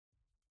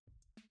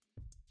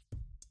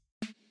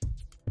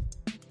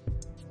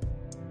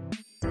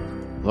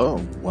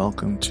Hello,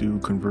 welcome to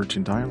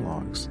Convergent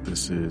Dialogues.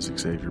 This is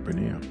Xavier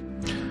Bonilla.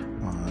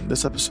 On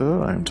this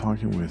episode, I'm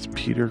talking with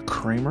Peter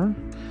Kramer.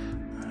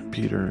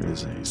 Peter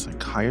is a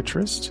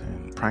psychiatrist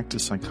and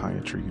practiced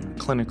psychiatry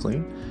clinically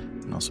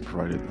and also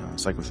provided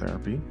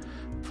psychotherapy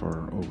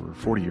for over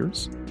 40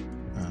 years.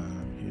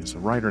 He is a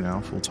writer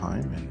now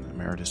full-time and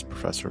emeritus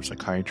professor of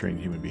psychiatry and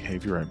human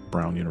behavior at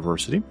Brown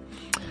University.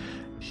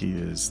 He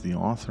is the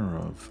author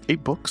of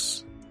 8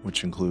 books,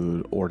 which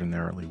include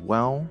Ordinarily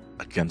Well,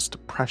 Against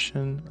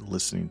Depression,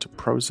 Listening to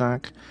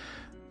Prozac,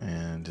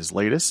 and his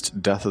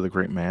latest, Death of the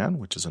Great Man,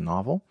 which is a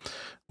novel,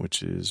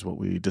 which is what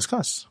we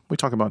discuss. We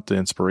talk about the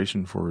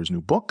inspiration for his new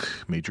book,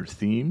 major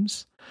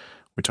themes.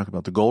 We talk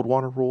about the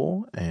Goldwater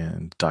Rule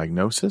and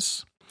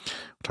diagnosis. We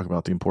talk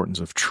about the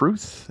importance of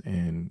truth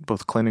in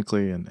both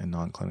clinically and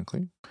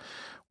non-clinically.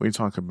 We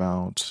talk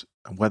about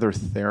whether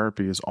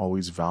therapy is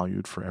always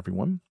valued for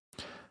everyone.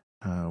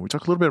 We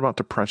talk a little bit about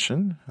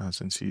depression,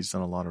 since he's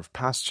done a lot of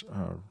past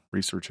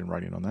research and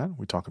writing on that.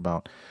 We talk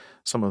about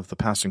some of the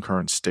past and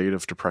current state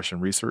of depression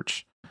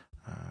research.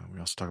 We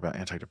also talk about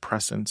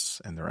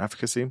antidepressants and their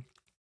efficacy,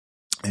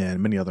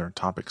 and many other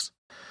topics.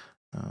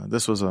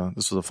 This was a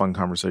fun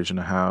conversation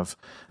to have,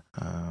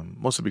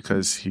 mostly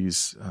because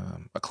he's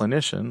a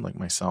clinician like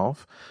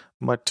myself,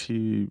 but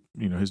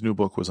his new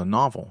book was a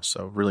novel.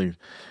 So really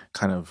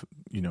kind of,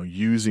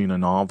 using a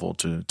novel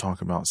to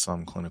talk about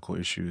some clinical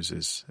issues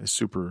is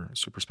super,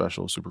 super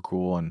special, super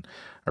cool. And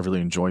I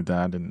really enjoyed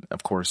that. And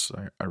of course,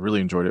 I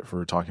really enjoyed it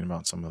for talking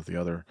about some of the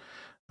other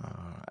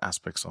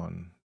aspects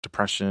on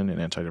depression and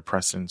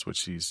antidepressants,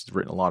 which he's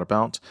written a lot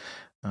about.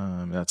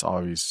 That's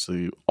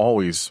obviously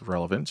always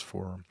relevant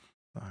for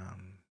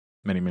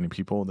many, many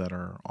people that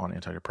are on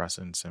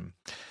antidepressants, and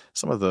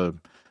some of the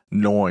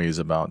noise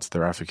about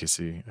their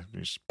efficacy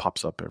just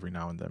pops up every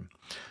now and then.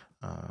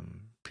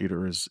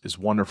 Peter is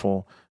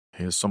wonderful.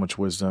 He has so much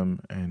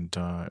wisdom, and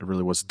it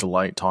really was a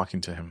delight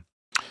talking to him.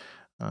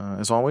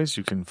 As always,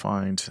 you can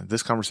find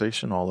this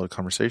conversation, all the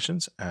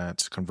conversations, at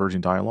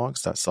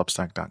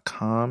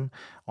convergingdialogues.substack.com,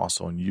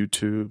 also on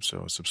YouTube.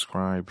 So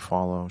subscribe,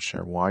 follow,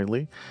 share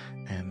widely.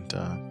 And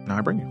now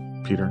I bring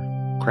you Peter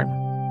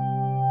Kramer.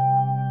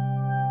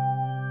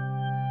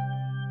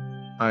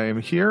 I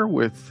am here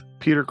with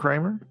Peter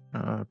Kramer.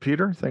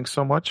 Peter, thanks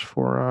so much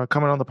for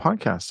coming on the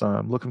podcast.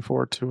 I'm looking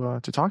forward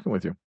to talking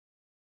with you.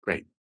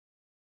 Great.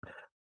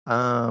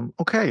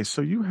 Okay,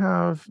 so you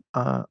have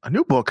a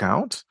new book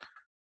out,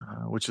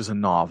 which is a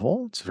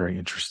novel. It's a very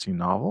interesting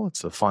novel.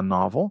 It's a fun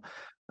novel,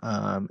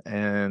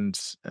 and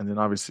then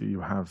obviously you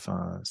have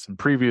some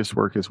previous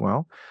work as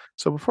well.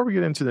 So before we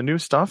get into the new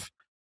stuff,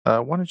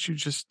 why don't you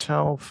just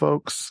tell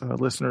folks,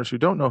 listeners who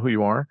don't know who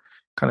you are,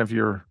 kind of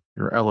your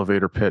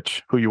elevator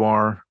pitch, who you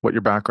are, what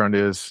your background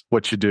is,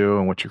 what you do,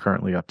 and what you're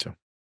currently up to.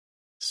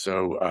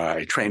 So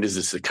I trained as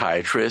a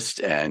psychiatrist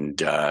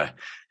and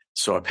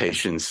saw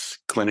patients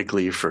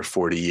clinically for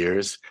 40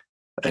 years,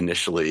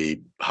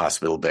 initially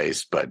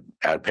hospital-based, but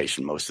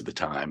outpatient most of the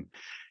time.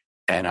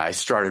 And I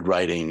started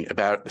writing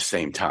about the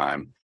same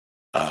time.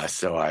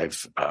 So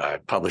I've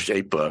published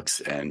 8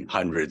 books and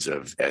hundreds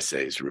of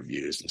essays,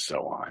 reviews, and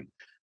so on.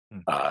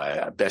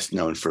 Best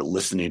known for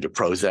Listening to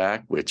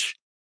Prozac, which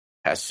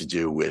has to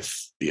do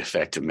with the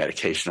effect of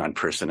medication on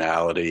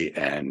personality,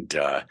 and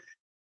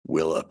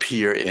will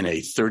appear in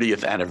a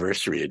 30th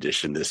anniversary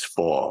edition this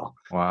fall.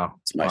 Wow.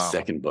 It's my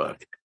second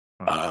book.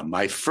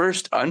 My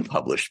first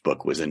unpublished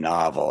book was a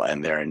novel,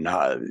 and there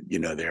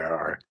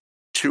are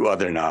 2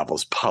 other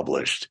novels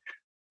published,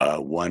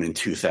 one in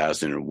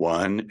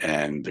 2001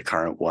 and the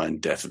current one,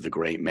 Death of the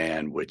Great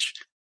Man, which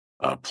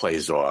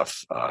plays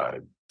off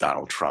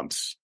Donald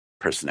Trump's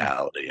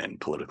personality and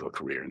political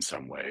career in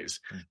some ways.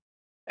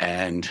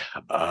 And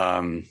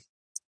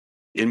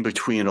in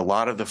between, a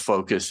lot of the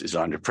focus is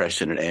on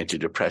depression and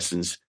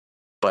antidepressants,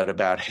 but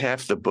about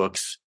half the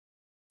books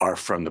are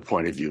from the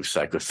point of view of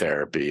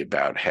psychotherapy.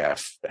 About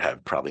half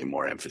have probably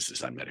more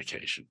emphasis on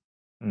medication.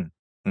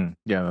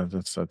 Yeah,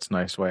 that's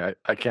nice way.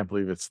 I can't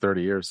believe it's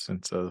 30 years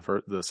since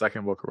the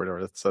second book or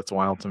whatever. That's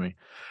wild to me.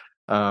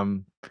 Yeah,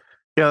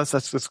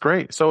 that's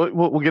great. So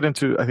we'll get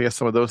into, I guess,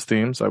 some of those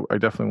themes. I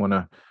definitely want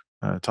to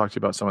talk to you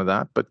about some of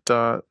that. But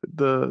the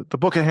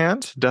book at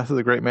hand, Death of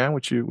the Great Man,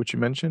 which you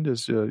mentioned,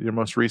 is your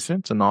most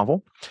recent. It's a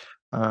novel.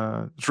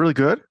 It's really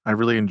good. I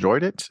really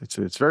enjoyed it.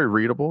 It's very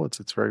readable.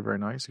 It's very, very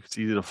nice. It's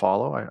easy to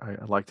follow. I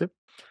liked it.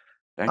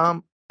 Thank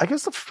you. I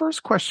guess the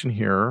first question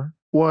here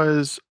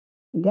was,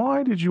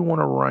 why did you want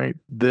to write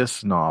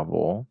this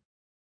novel?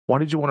 Why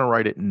did you want to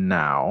write it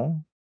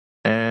now?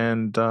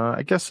 And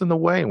I guess in the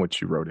way in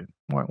which you wrote it.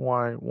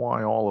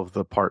 Why all of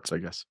the parts, I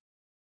guess?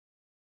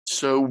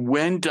 So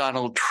when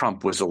Donald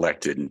Trump was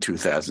elected in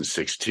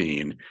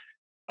 2016,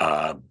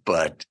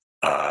 but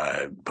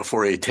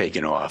before he had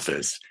taken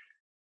office,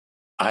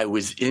 I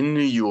was in New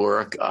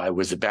York. I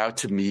was about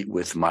to meet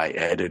with my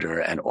editor,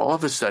 and all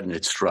of a sudden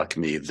it struck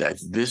me that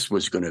this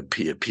was going to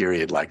be a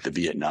period like the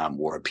Vietnam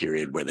War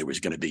period, where there was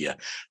going to be a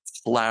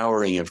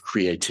flowering of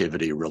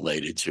creativity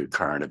related to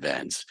current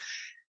events.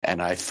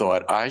 And I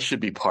thought I should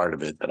be part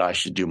of it, that I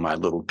should do my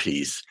little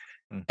piece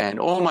And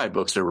all my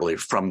books are really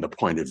from the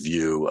point of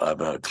view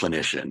of a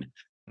clinician.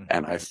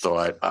 And I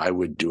thought I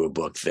would do a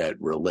book that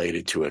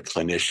related to a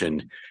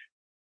clinician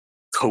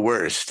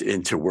coerced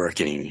into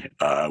working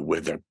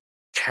with a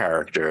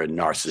character, a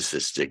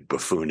narcissistic,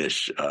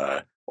 buffoonish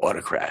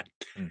autocrat.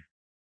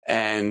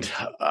 And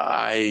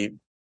I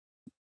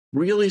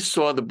really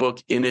saw the book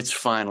in its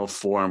final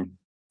form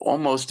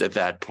almost at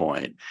that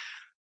point.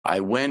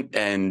 I went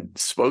and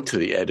spoke to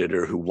the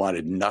editor, who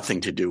wanted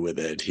nothing to do with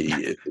it.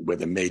 He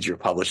with a major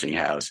publishing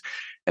house,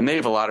 and they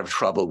have a lot of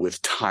trouble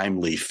with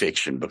timely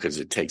fiction because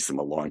it takes them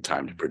a long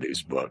time to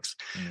produce books.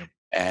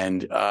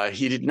 And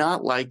he did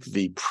not like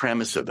the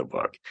premise of the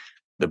book.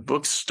 The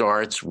book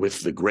starts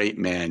with the great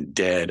man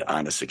dead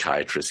on a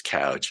psychiatrist's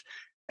couch,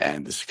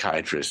 and the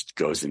psychiatrist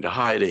goes into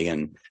hiding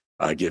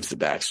and gives the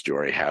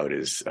backstory how it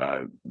is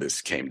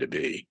this came to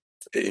be,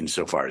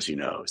 insofar as he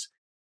knows.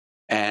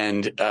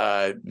 And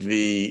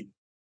the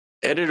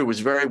editor was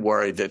very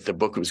worried that the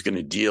book was going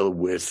to deal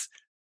with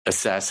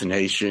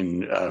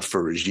assassination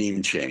for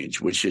regime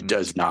change, which it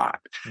does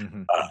not.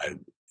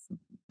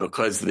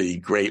 Because the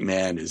great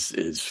man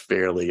is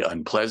fairly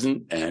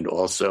unpleasant and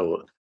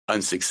also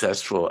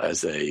unsuccessful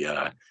as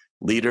a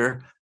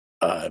leader.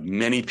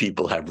 Many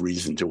people have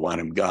reason to want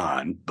him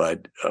gone,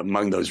 but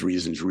among those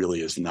reasons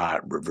really is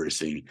not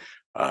reversing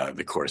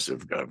the course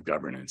of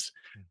governance.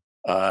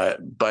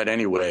 But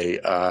anyway,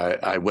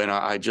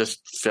 I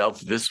just felt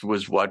this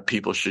was what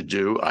people should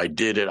do. I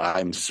did it.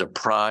 I'm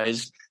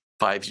surprised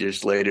 5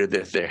 years later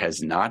that there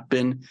has not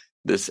been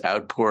this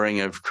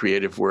outpouring of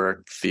creative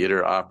work,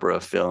 theater, opera,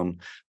 film,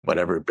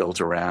 whatever, built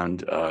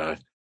around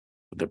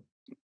the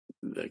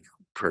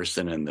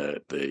person and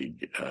the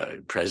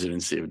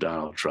presidency of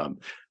Donald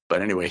Trump.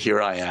 But anyway,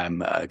 here I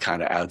am,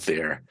 kind of out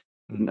there,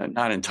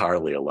 not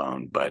entirely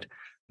alone, but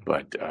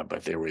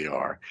there we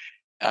are.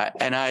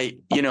 And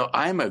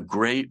I'm a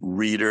great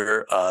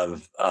reader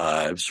of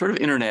sort of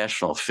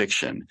international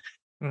fiction.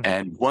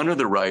 And one of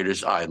the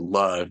writers I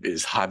love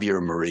is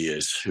Javier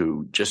Marias,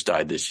 who just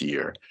died this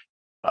year.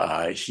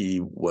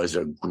 He was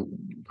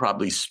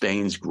probably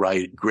Spain's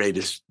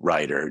greatest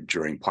writer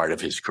during part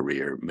of his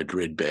career,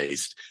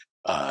 Madrid-based.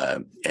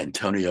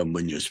 Antonio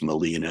Munoz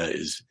Molina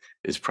is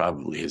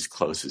probably his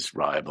closest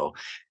rival.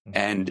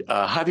 And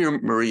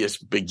Javier Marias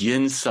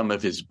begins some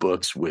of his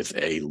books with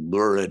a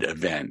lurid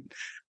event,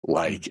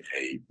 like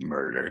a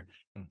murder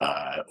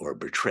or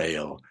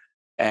betrayal,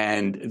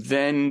 and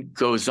then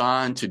goes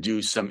on to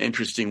do some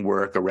interesting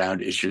work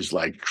around issues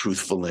like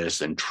truthfulness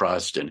and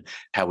trust and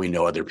how we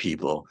know other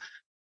people.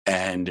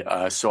 And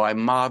so I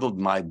modeled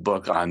my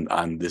book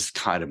on this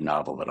kind of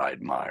novel that I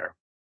admire.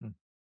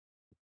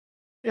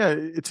 Yeah,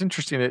 it's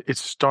interesting. It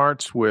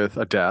starts with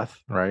a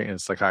death, right? In a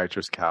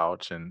psychiatrist's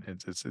couch, and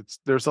it's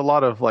there's a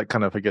lot of, like,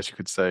 kind of, I guess you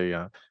could say,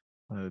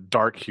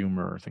 dark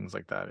humor or things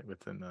like that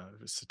within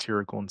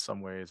satirical in some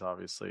ways,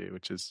 obviously,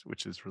 which is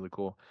really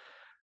cool.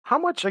 How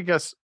much, I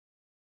guess,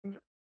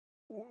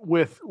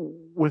 with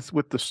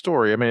the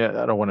story? I mean,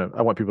 I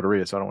want people to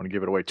read it, so I don't want to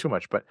give it away too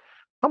much. But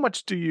how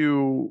much did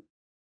you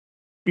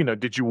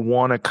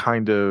want to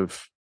kind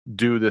of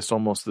do this,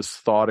 almost this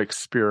thought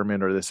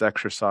experiment or this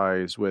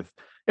exercise with?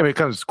 I mean, it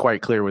becomes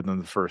quite clear within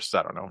the first,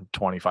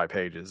 25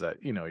 pages that,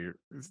 you're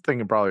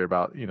thinking probably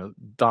about,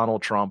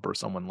 Donald Trump or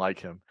someone like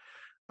him.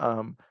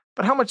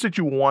 But how much did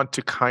you want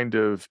to kind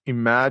of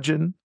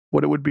imagine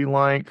what it would be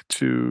like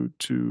to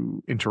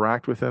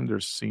interact with him?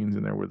 There's scenes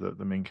in there where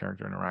the main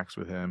character interacts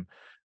with him.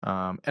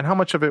 And how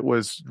much of it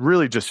was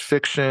really just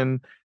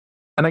fiction?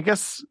 And I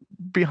guess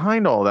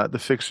behind all that, the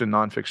fiction,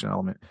 nonfiction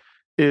element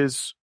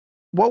is,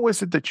 what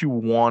was it that you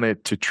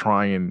wanted to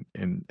try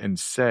and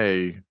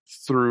say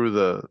through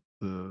the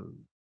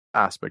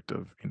aspect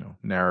of,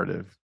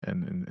 narrative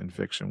and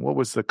fiction? What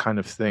was the kind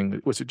of thing?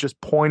 Was it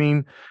just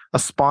pointing a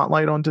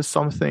spotlight onto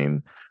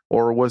something,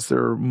 or was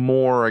there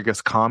more, I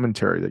guess,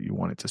 commentary that you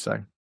wanted to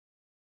say?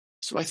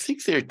 So I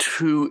think there are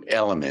two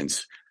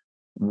elements.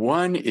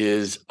 One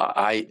is,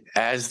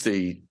 as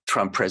the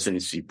Trump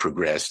presidency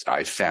progressed,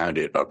 I found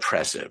it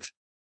oppressive,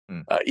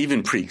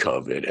 even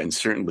pre-COVID, and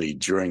certainly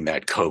during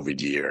that COVID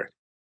year.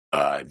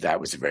 That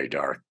was a very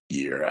dark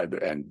year,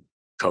 and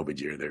COVID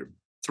year, there are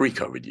 3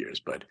 COVID years,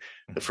 but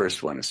the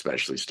first one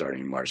especially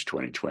starting in March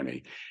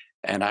 2020.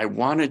 And I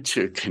wanted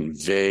to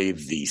convey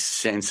the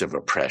sense of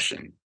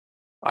oppression.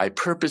 I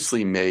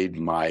purposely made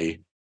my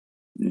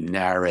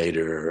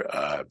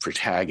narrator,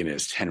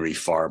 protagonist, Henry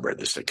Farber,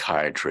 the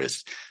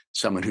psychiatrist,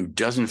 someone who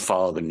doesn't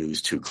follow the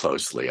news too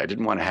closely. I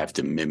didn't want to have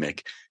to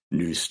mimic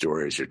news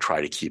stories or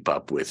try to keep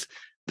up with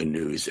the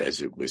news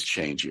as it was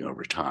changing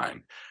over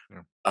time.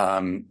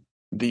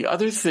 The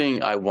other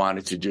thing I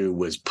wanted to do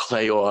was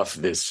play off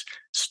this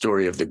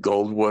story of the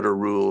Goldwater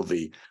rule,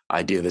 the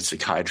idea that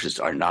psychiatrists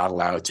are not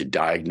allowed to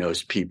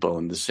diagnose people,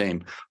 and the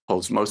same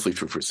holds mostly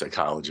true for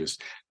psychologists,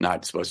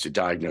 not supposed to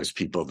diagnose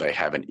people they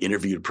haven't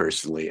interviewed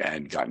personally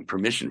and gotten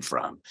permission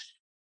from.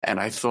 And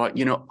I thought,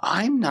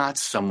 I'm not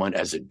someone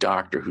as a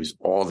doctor who's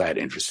all that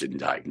interested in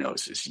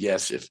diagnosis.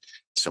 Yes, if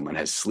someone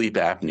has sleep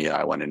apnea,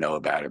 I want to know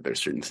about it. There are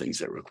certain things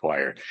that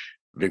require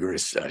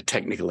vigorous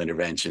technical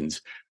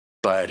interventions.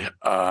 But,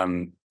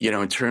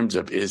 in terms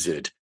of, is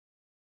it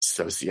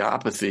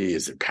sociopathy?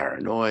 Is it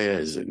paranoia?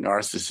 Is it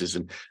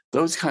narcissism?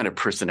 Those kind of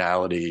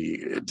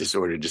personality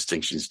disorder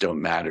distinctions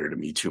don't matter to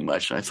me too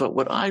much. And I thought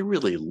what I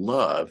really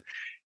love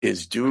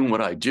is doing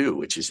what I do,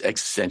 which is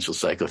existential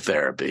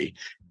psychotherapy.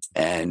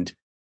 And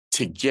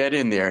to get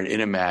in there and in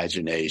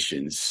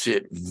imagination,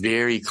 sit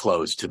very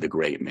close to the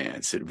great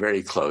man, sit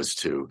very close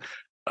to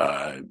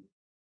a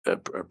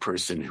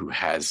person who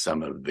has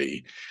some of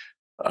the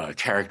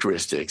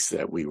characteristics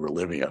that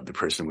the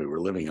person we were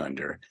living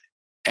under,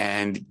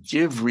 and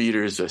give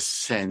readers a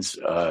sense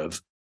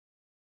of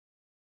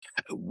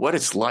what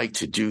it's like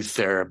to do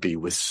therapy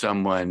with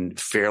someone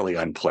fairly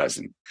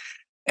unpleasant.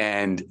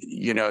 And,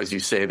 as you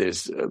say,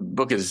 this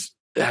book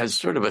has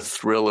sort of a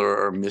thriller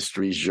or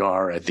mystery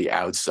genre at the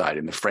outside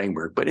in the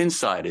framework, but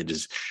inside it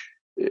is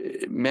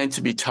meant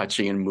to be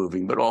touching and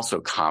moving, but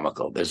also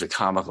comical. There's a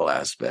comical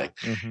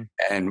aspect. Mm-hmm.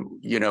 And,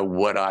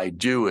 what I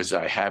do is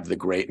I have the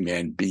great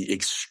man be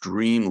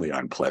extremely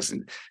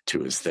unpleasant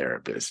to his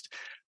therapist.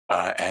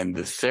 And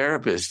the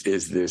therapist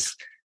is this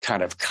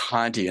kind of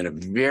Kantian, a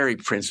very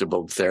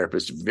principled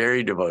therapist,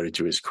 very devoted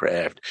to his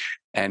craft.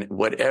 And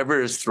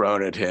whatever is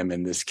thrown at him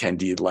in this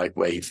Candide-like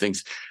way, he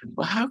thinks,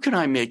 well, how can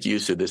I make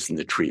use of this in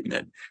the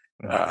treatment?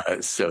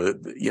 So,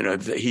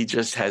 he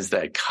just has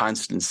that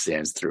constant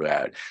sense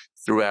throughout.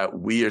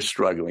 We are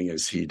struggling,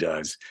 as he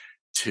does,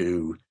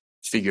 to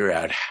figure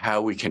out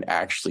how we can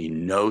actually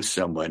know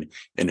someone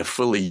in a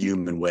fully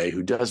human way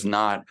who does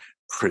not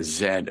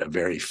present a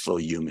very full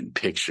human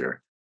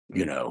picture,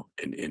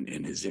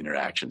 in his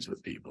interactions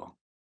with people.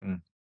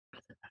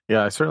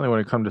 Yeah, certainly when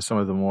it comes to some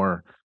of the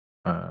more,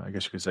 I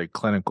guess you could say,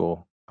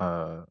 clinical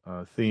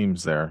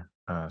themes there.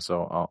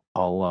 So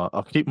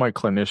I'll keep my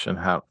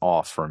clinician hat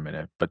off for a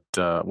minute, but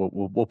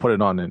we'll put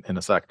it on in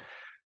a sec.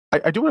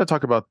 I do want to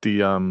talk about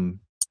the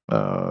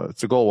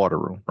it's the Goldwater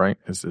rule, right?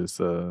 Is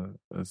the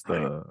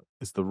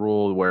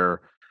rule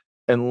where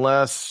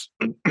unless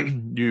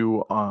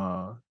you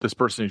this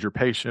person is your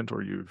patient,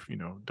 or you've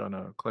done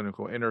a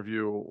clinical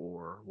interview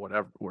or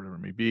whatever it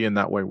may be, in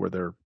that way where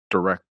they're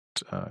direct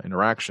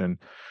interaction,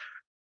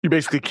 you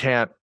basically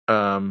can't.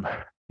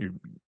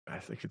 I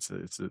think it's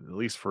at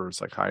least for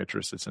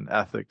psychiatrists, it's an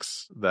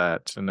ethics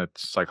and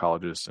it's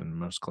psychologists and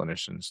most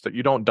clinicians, that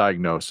you don't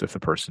diagnose if the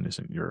person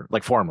isn't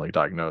formally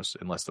diagnosed,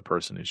 unless the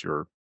person is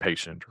your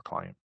patient or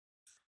client.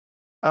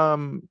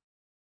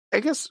 I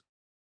guess,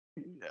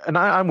 and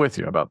I'm with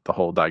you about the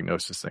whole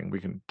diagnosis thing. We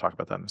can talk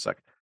about that in a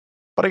second.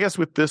 But I guess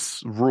with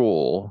this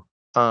rule,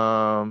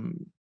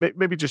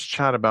 maybe just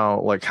chat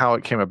about how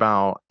it came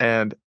about,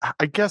 and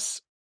I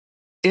guess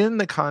in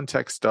the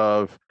context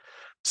of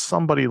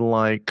somebody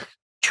like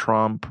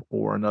Trump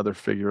or another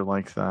figure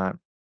like that,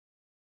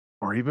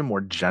 or even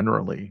more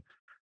generally,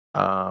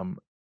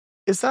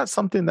 is that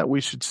something that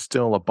we should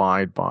still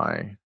abide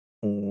by?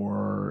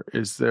 Or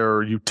is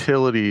there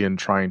utility in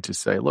trying to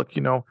say, look,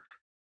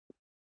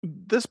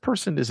 this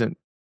person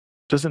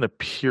doesn't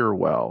appear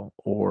well,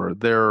 or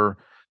there's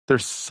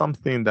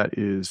something that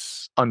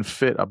is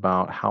unfit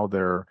about how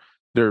they're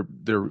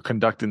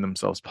conducting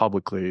themselves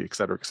publicly, et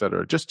cetera, et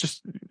cetera.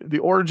 Just the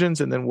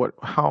origins, and then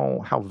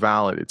how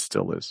valid it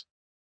still is.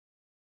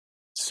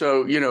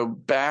 So,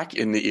 back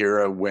in the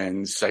era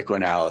when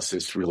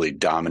psychoanalysis really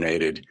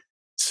dominated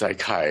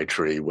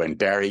psychiatry, when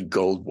Barry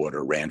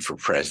Goldwater ran for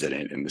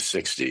president in the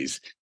 60s,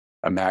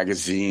 a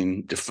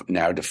magazine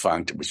now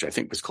defunct, which I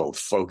think was called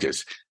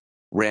Focus,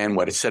 ran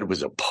what it said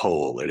was a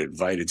poll. It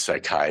invited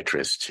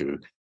psychiatrists to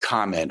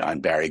comment on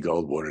Barry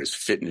Goldwater's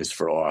fitness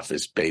for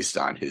office based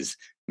on his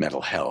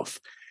mental health.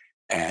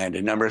 And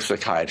a number of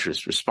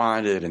psychiatrists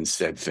responded and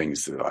said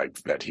things like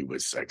that he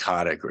was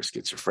psychotic or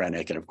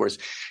schizophrenic. And of course,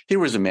 he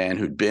was a man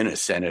who'd been a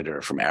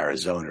senator from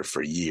Arizona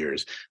for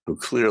years, who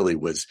clearly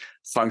was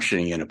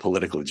functioning in a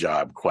political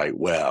job quite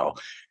well.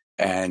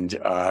 And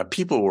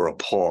people were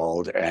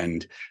appalled,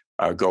 and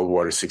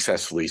Goldwater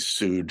successfully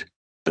sued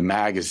the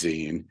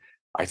magazine.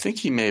 I think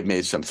he may have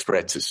made some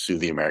threat to sue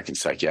the American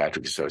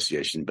Psychiatric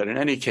Association. But in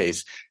any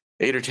case,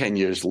 8 or 10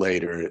 years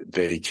later,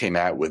 they came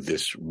out with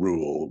this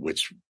rule,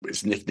 which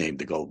is nicknamed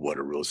the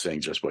Goldwater Rule,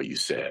 saying just what you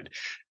said,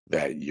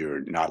 that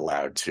you're not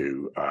allowed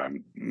to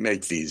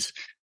make these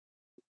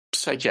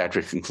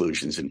psychiatric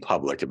conclusions in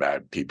public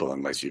about people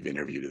unless you've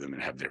interviewed them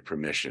and have their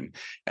permission.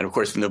 And of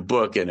course, in the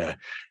book, in a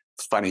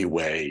funny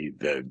way,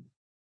 the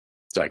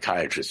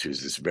psychiatrist,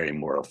 who's this very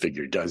moral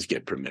figure, does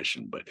get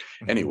permission. But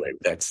anyway,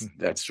 that's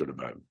sort of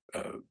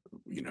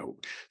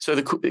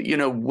So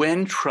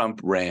when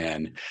Trump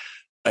ran,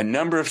 a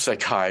number of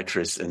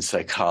psychiatrists and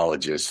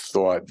psychologists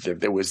thought that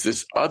there was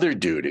this other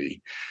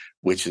duty,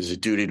 which is a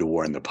duty to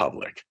warn the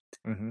public.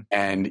 Mm-hmm.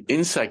 And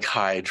in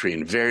psychiatry,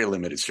 in very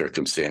limited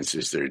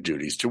circumstances, there are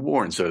duties to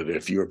warn, so that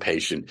if your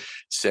patient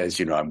says,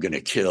 I'm going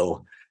to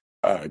kill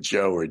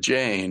Joe or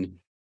Jane,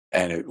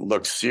 and it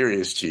looks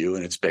serious to you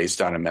and it's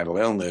based on a mental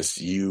illness,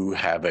 you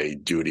have a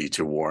duty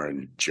to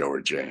warn Joe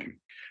or Jane.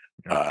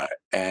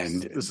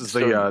 And this is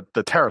the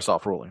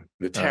Tarasoff ruling.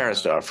 The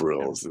Tarasoff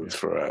rules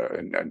for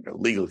a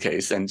legal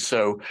case. And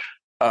so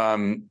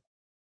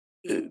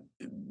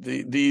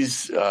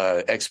these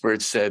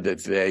experts said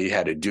that they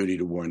had a duty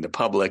to warn the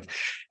public,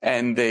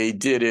 and they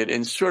did it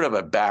in sort of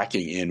a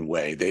backing in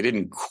way. They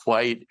didn't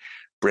quite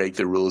break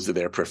the rules of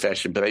their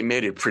profession, but they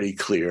made it pretty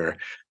clear.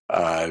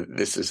 There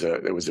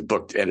was a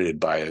book edited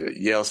by a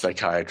Yale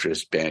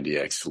psychiatrist, Bandy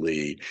X.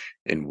 Lee,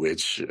 in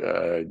which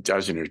a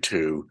dozen or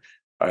two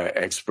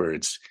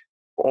experts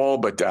all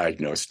but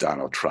diagnosed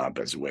Donald Trump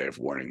as a way of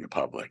warning the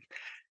public.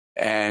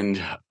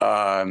 And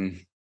I'll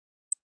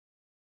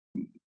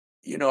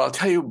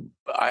tell you,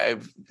 I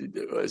have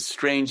a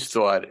strange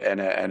thought and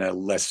a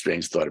less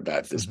strange thought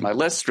about this. Mm-hmm. My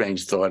less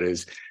strange thought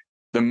is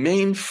the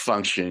main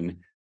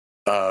function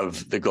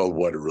of the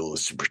Goldwater Rule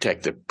is to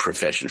protect the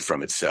profession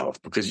from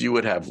itself, because you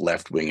would have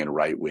left-wing and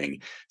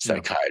right-wing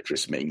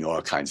psychiatrists making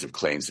all kinds of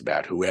claims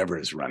about whoever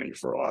is running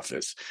for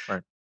office.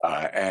 Right.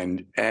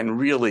 And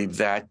really,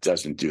 that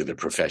doesn't do the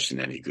profession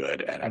any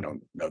good. And I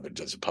don't know that it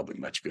does the public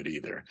much good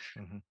either.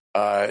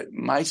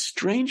 Mm-hmm. My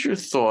stranger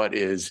thought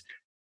is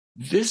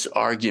this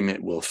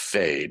argument will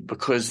fade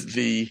because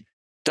the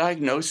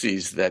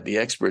diagnoses that the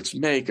experts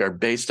make are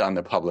based on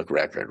the public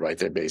record, right?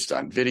 They're based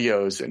on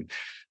videos and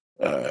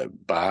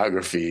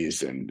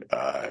biographies and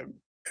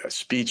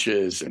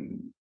speeches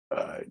and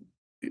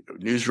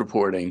news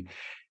reporting.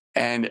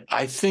 And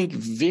I think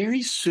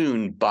very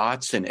soon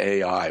bots and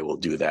AI will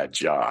do that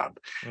job.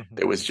 Mm-hmm.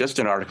 There was just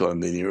an article in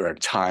the New York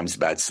Times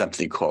about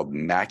something called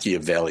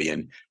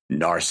Machiavellian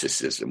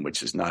narcissism,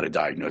 which is not a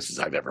diagnosis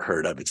I've ever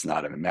heard of. It's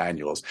not in the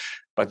manuals.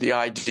 But the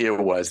idea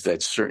was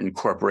that certain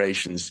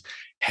corporations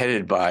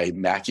headed by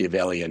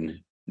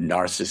Machiavellian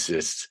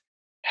narcissists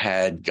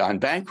had gone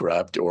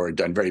bankrupt or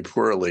done very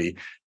poorly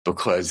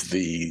because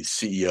the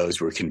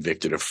CEOs were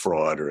convicted of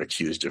fraud or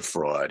accused of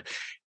fraud.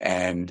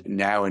 And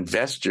now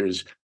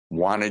investors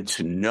wanted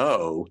to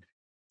know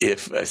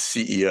if a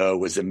CEO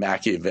was a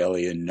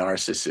Machiavellian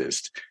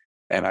narcissist.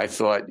 And I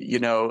thought,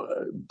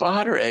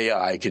 bot or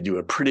AI could do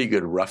a pretty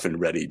good rough and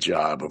ready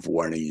job of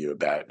warning you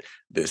about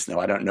this. Now,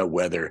 I don't know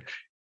whether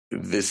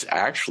this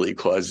actually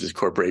causes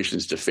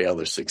corporations to fail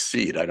or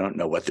succeed. I don't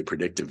know what the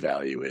predictive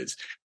value is.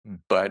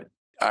 But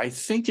I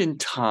think in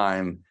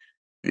time,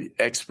 the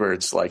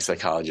experts like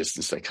psychologists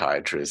and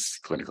psychiatrists,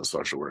 clinical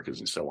social workers,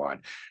 and so on,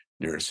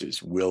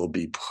 nurses, will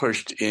be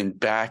pushed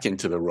back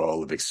into the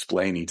role of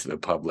explaining to the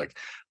public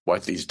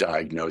what these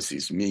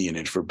diagnoses mean,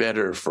 and for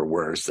better or for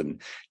worse.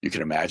 And you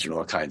can imagine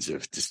all kinds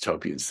of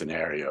dystopian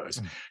scenarios.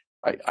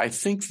 I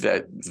think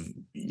that,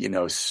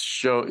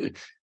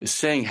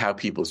 saying how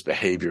people's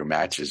behavior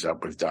matches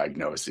up with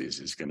diagnoses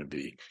is going to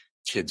be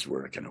kids'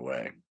 work in a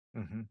way.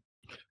 Mm-hmm.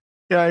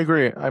 Yeah, I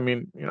agree. I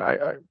mean,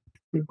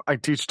 I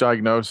teach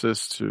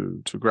diagnosis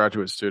to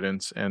graduate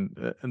students,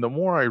 and the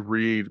more I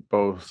read,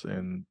 both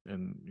in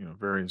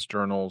various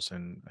journals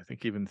and I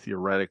think even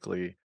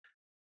theoretically,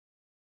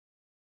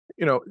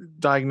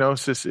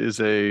 diagnosis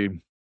is a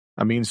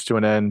means to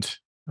an end.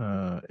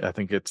 I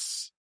think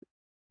it's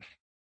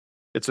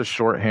a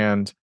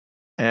shorthand,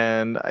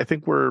 and I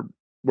think we're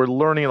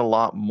learning a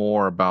lot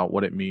more about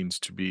what it means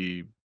to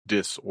be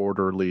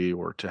disorderly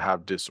or to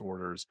have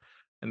disorders.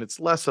 And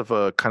it's less of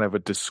a kind of a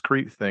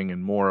discrete thing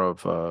and more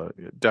of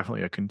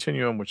definitely a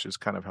continuum, which is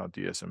kind of how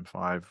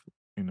DSM-5,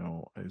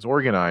 is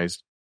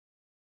organized.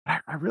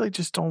 I really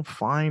just don't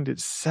find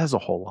it says a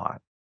whole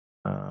lot.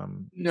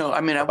 No,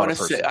 I mean, I want to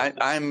say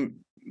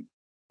I'm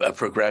a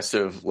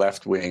progressive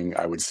left-wing,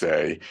 I would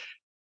say.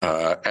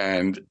 But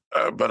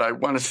I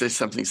want to say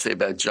something,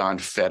 about John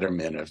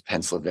Fetterman of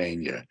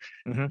Pennsylvania.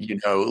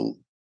 Mm-hmm.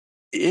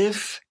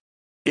 If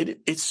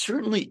it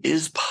certainly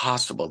is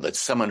possible that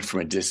someone from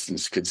a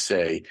distance could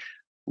say,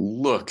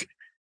 look,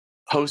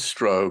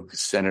 post-stroke,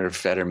 Senator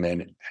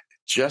Fetterman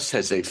just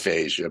has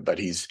aphasia, but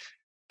he's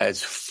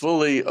as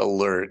fully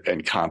alert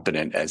and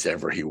competent as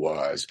ever he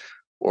was.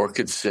 Or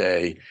could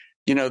say,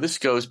 this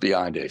goes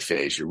beyond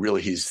aphasia.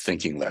 Really, he's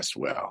thinking less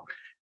well.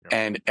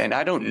 Yeah. And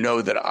I don't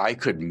know that I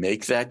could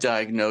make that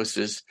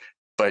diagnosis,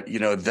 but,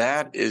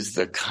 that is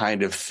the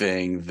kind of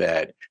thing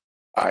that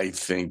I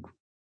think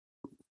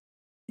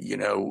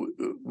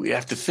we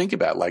have to think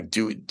about. Like,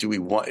 do we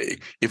want,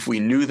 if we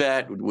knew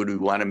that, would we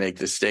want to make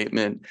the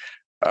statement?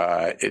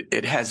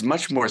 It has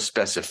much more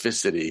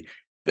specificity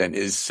than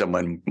is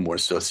someone more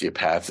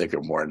sociopathic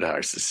or more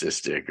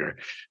narcissistic or,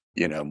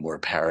 more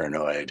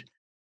paranoid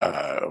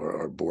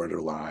or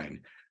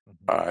borderline.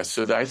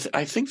 So I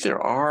think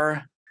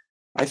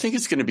I think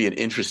it's going to be an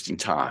interesting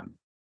time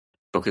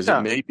because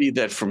it may be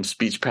that from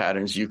speech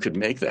patterns, you could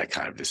make that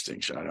kind of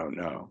distinction. I don't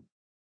know.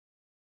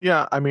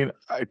 Yeah, I mean,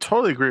 I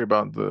totally agree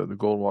about the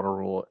Goldwater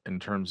Rule in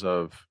terms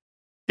of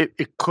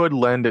it could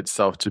lend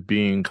itself to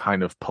being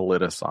kind of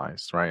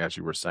politicized, right? As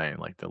you were saying,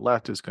 like the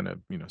left is going to,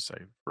 say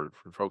for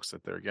folks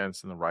that they're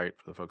against, and the right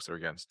for the folks they're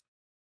against.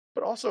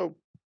 But also,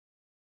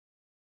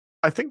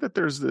 I think that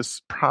there's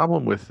this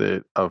problem with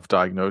it of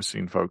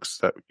diagnosing folks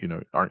that,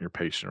 aren't your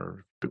patient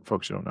or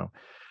folks you don't know.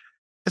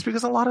 It's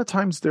because a lot of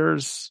times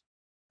there's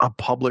a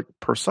public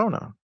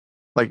persona.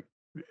 Like,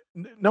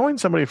 knowing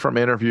somebody from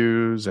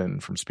interviews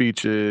and from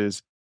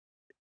speeches,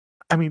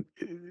 I mean,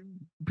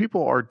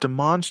 people are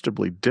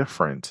demonstrably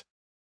different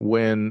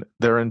when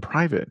they're in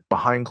private,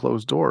 behind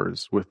closed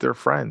doors, with their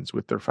friends,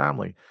 with their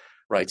family.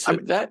 Right. So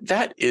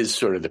that is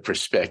sort of the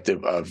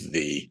perspective of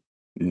the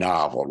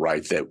novel,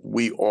 right? That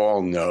we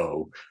all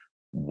know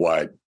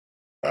what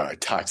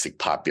toxic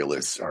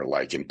populists are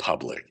like in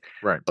public.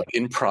 Right. But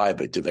in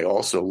private, do they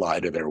also lie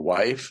to their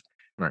wife?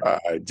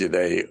 Right. Do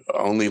they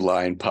only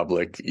lie in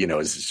public?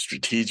 Is it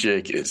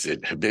strategic? Is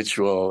it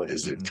habitual?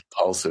 Is it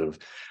compulsive?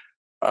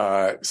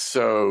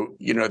 So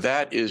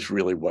that is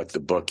really what the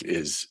book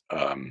is,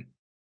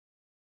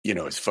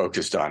 is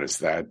focused on, is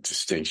that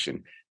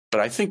distinction. But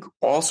I think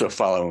also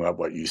following up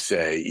what you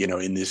say,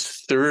 in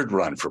this third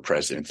run for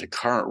president, the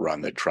current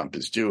run that Trump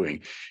is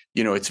doing,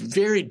 it's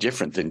very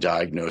different than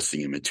diagnosing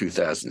him in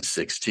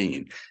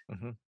 2016.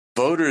 Mm-hmm.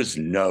 Voters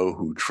know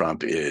who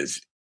Trump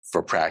is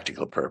for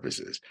practical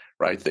purposes,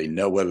 right? They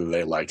know whether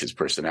they like his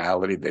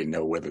personality. They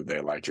know whether they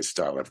like his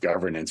style of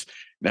governance.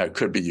 Now, it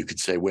could be, you could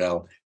say,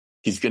 well,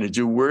 he's going to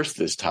do worse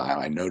this time.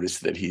 I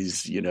noticed that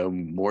he's,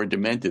 more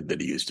demented than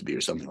he used to be,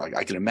 or something like that.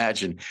 I can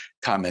imagine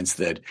comments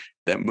that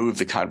move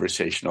the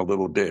conversation a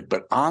little bit.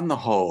 But on the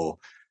whole,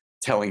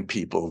 telling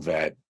people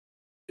that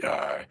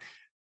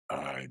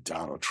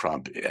Donald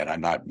Trump, and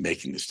I'm not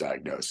making this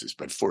diagnosis,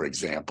 but for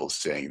example,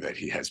 saying that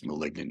he has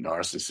malignant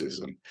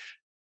narcissism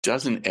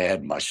doesn't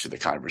add much to the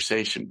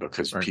conversation,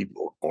 because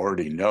people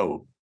already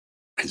know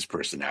his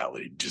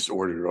personality,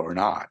 disordered or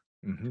not.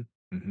 Mm-hmm.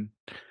 Mm-hmm.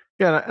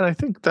 Yeah, and I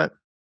think that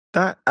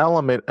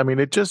element, I mean,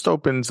 it just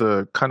opens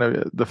a kind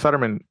of, the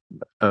Fetterman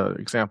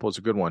example is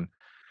a good one.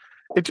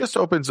 It just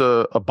opens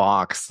a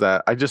box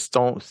that I just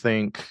don't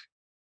think,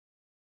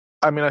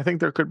 I think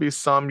there could be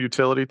some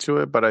utility to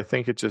it, but I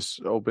think it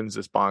just opens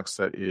this box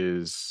that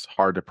is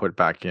hard to put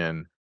back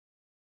in.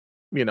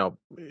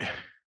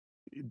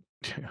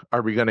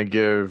 Are we going to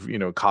give,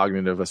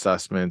 cognitive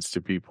assessments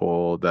to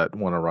people that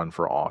want to run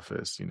for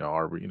office?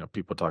 Are we,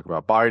 people talk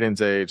about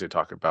Biden's age. They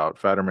talk about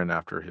Fetterman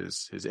after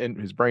his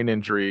brain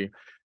injury.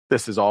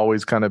 This has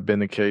always kind of been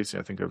the case.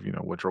 I think of,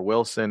 Woodrow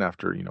Wilson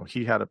after,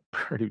 he had a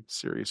pretty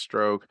serious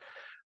stroke.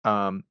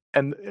 And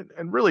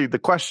really the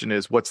question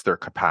is, what's their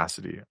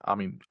capacity? I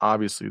mean,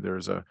 obviously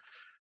there's a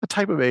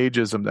type of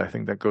ageism that I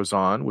think that goes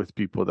on with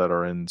people that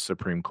are in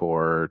Supreme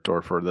Court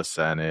or for the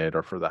Senate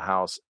or for the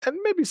House. And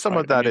maybe some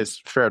of that is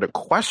fair to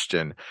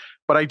question,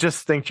 but I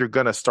just think you're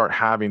going to start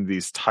having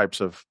these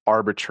types of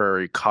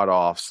arbitrary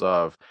cutoffs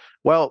of,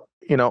 well,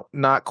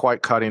 not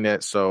quite cutting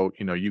it. So,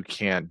 you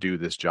can't do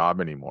this job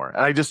anymore.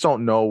 And I just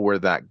don't know where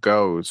that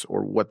goes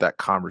or what that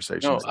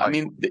conversation is like. I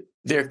mean,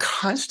 they're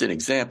constant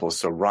examples.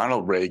 So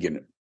Ronald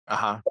Reagan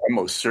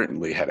almost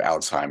certainly had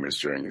Alzheimer's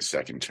during his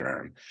second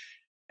term.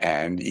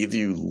 And either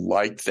you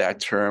liked that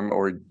term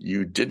or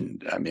you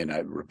didn't. I mean,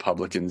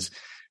 Republicans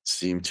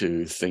seem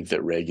to think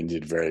that Reagan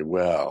did very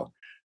well.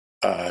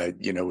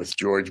 With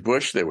George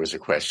Bush, there was a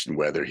question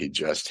whether he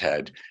just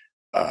had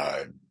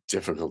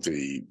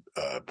difficulty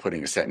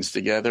putting a sentence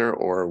together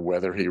or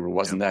whether he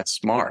wasn't that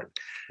smart.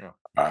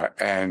 Yeah.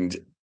 And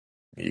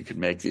you could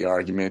make the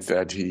argument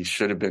that he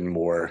should have been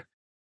more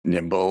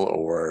nimble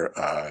or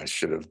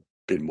should have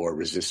been more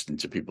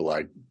resistant to people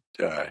like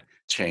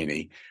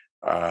Cheney.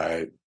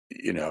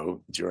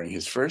 During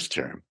his first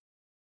term.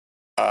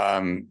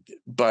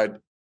 But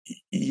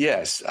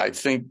yes, I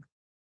think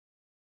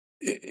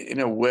in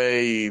a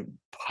way,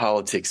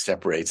 politics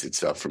separates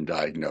itself from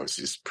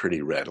diagnosis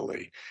pretty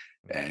readily.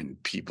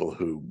 And people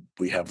who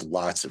we have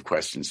lots of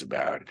questions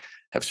about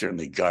have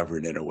certainly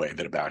governed in a way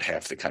that about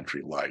half the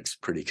country likes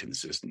pretty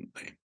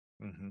consistently.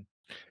 Mm-hmm.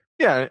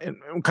 Yeah,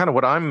 and kind of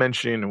what I'm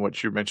mentioning and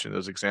what you're mentioning,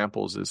 those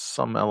examples, is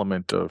some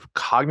element of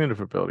cognitive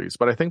abilities.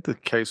 But I think the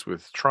case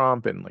with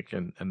Trump and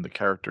and the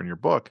character in your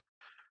book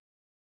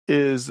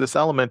is this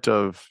element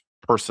of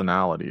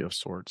personality of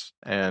sorts.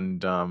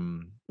 And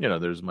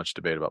there's much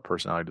debate about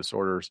personality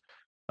disorders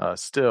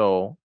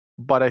still.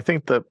 But I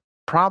think the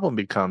problem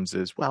becomes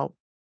is, well,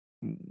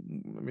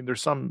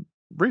 there's some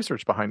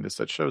research behind this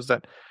that shows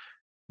that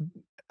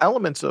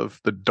elements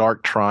of the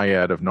dark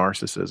triad of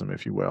narcissism,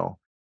 if you will,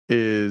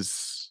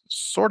 is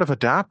sort of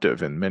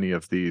adaptive in many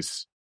of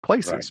these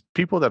places. Right.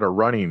 People that are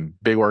running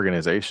big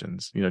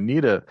organizations,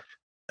 need an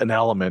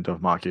element of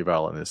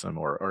Machiavellianism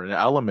or an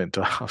element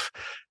of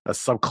a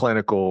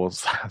subclinical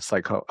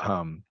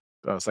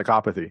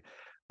psychopathy,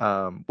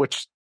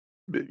 which,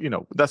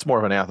 that's more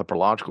of an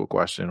anthropological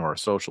question or a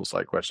social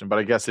psych question. But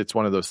I guess it's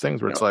one of those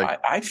things where it's like...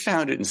 I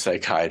found it in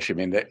psychiatry. I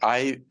mean,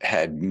 I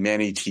had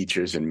many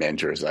teachers and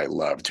mentors I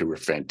loved who were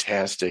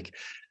fantastic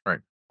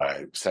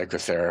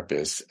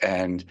psychotherapists,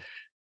 and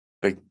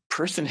the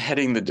person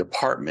heading the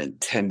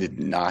department tended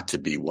not to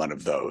be one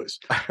of those.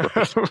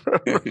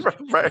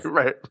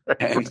 right.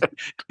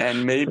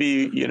 And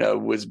maybe,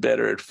 was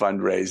better at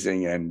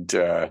fundraising and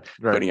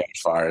putting out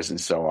fires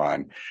and so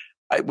on.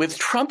 With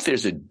Trump,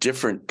 there's a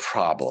different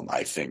problem,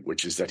 I think,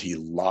 which is that he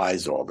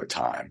lies all the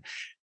time.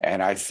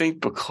 And I think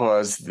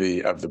because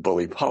of the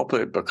bully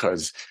pulpit,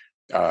 because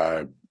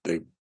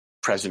the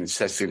president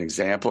sets an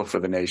example for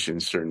the nation in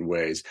certain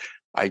ways,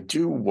 I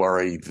do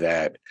worry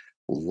that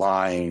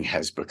lying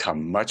has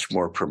become much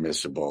more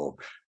permissible,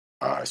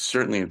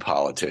 certainly in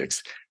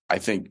politics. I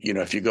think,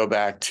 if you go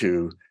back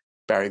to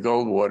Barry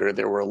Goldwater,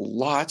 there were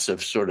lots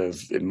of sort of,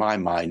 in my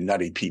mind,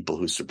 nutty people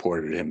who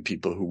supported him,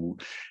 people who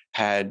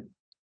had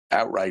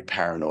outright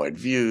paranoid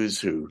views,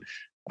 who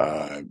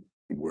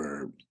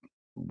were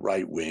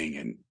right-wing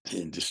and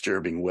in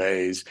disturbing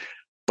ways.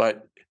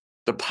 But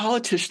the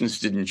politicians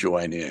didn't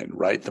join in,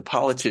 right? The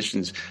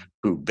politicians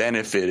who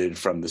benefited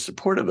from the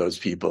support of those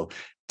people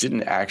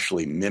didn't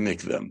actually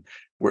mimic them.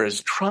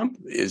 Whereas Trump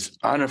is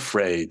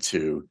unafraid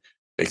to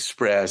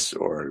express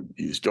or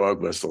use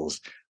dog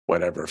whistles,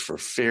 whatever, for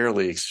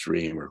fairly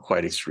extreme or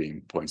quite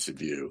extreme points of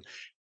view.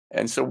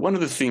 And so one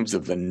of the themes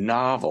of the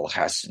novel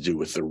has to do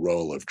with the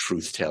role of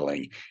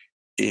truth-telling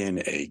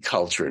in a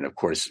culture. And of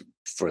course,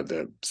 for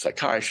the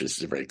psychiatrist,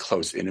 it's a very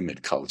close,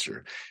 intimate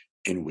culture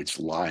in which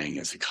lying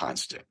is a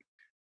constant.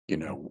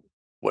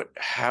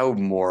 How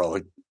moral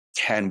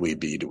can we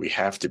be? Do we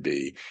have to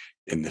be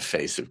in the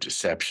face of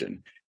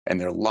deception? And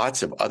there are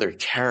lots of other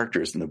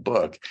characters in the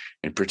book,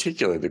 in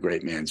particular, the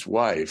great man's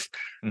wife,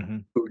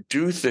 who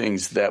do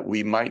things that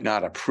we might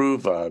not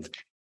approve of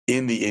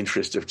in the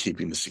interest of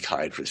keeping the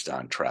psychiatrist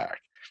on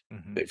track.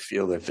 They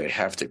feel that they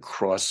have to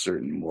cross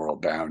certain moral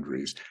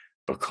boundaries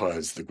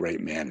because the great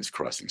man is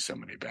crossing so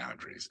many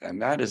boundaries.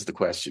 And that is the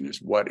question,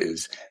 is what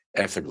is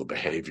ethical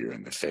behavior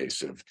in the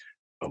face of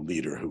a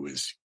leader who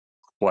is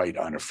quite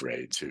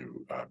unafraid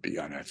to be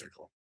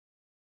unethical?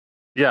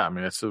 Yeah, I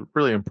mean, it's a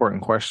really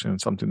important question,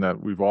 something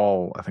that we've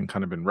all, I think,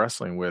 kind of been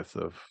wrestling with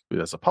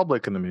as a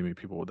public, and then maybe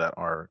people that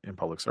are in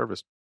public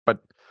service. But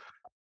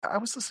I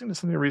was listening to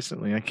something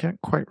recently. I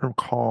can't quite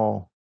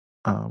recall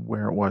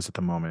where it was at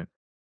the moment.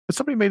 But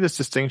somebody made this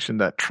distinction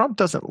that Trump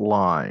doesn't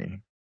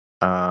lie.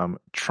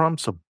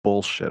 Trump's a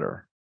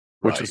bullshitter,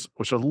 which is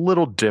a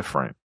little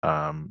different.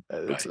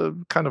 It's a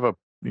kind of a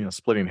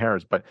splitting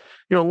hairs, but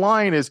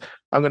lying is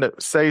I'm going to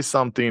say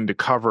something to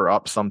cover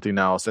up something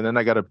else, and then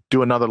I got to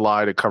do another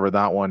lie to cover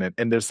that one,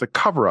 and there's the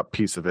cover up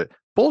piece of it.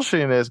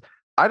 Bullshitting is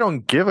I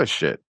don't give a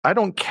shit. I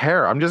don't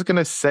care. I'm just going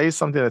to say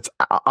something that's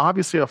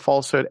obviously a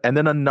falsehood, and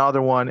then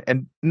another one,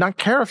 and not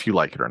care if you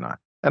like it or not.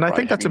 And I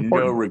think that's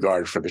important. No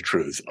regard for the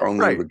truth,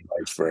 only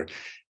regard for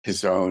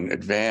his own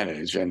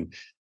advantage. And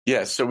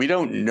yes, so we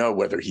don't know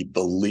whether he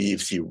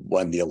believes he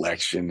won the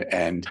election.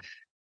 And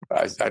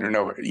I don't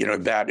know,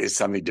 that is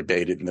something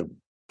debated in the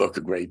book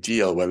a great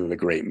deal, whether the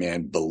great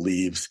man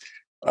believes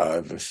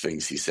the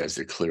things he says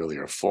that clearly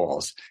are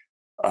false.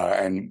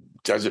 And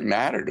does it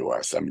matter to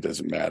us? I mean, does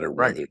it matter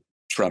whether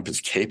Trump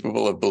is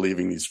capable of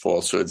believing these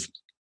falsehoods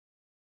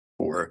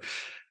or,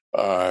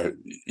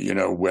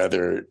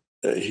 whether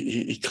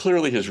he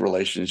clearly his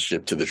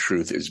relationship to the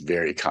truth is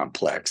very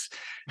complex.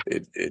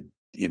 It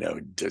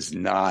does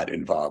not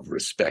involve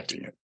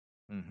respecting it.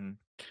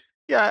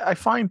 Yeah, I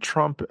find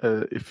Trump,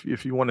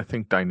 if you want to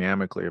think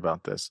dynamically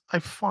about this, I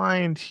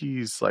find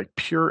he's like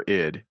pure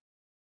id.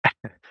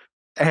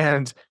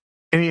 and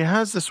he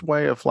has this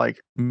way of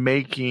like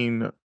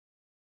making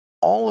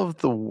all of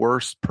the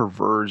worst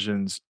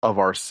perversions of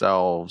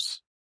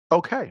ourselves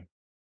okay,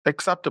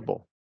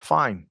 acceptable,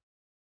 fine.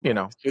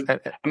 That's a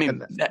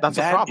problem.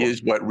 That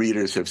is what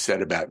readers have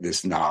said about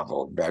this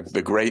novel, that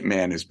the great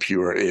man is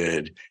pure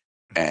id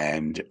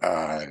and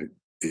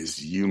is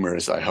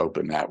humorous, I hope,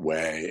 in that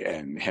way.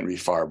 And Henry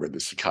Farber, the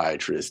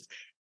psychiatrist,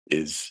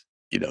 is,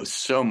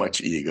 so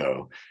much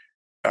ego,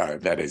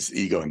 that is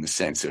ego in the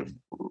sense of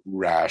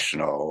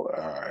rational,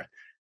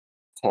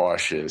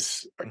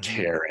 cautious,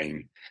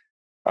 caring,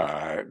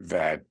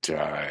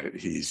 that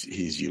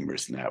he's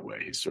humorous in that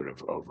way. He's sort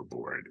of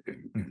overboard.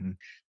 And,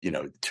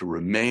 to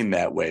remain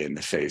that way in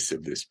the face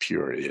of this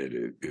pure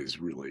id is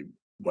really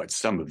what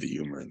some of the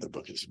humor in the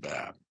book is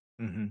about.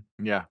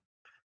 Yeah.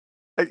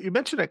 You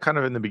mentioned it kind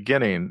of in the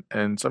beginning,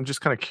 and so I'm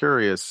just kind of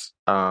curious,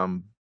 I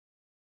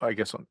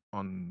guess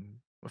on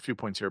a few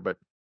points here, but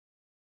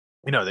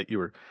that you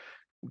were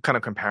kind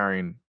of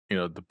comparing,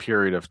 the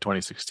period of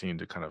 2016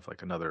 to kind of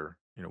like another,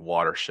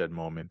 watershed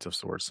moment of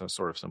sorts,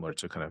 sort of similar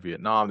to kind of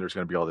Vietnam. There's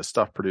going to be all this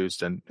stuff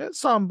produced, and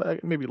some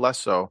maybe less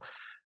so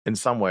in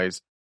some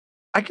ways.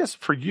 I guess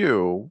for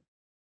you,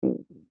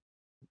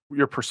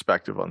 your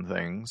perspective on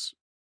things,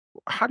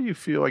 how do you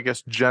feel, I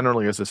guess,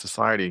 generally as a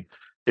society,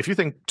 if you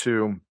think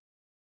to,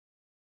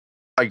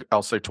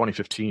 I'll say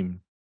 2015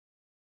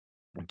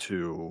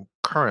 to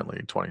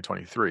currently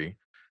 2023,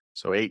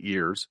 so 8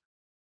 years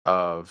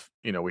of,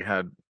 we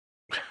had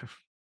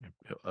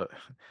a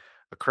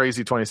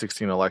crazy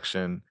 2016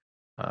 election,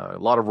 a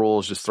lot of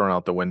rules just thrown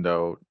out the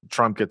window.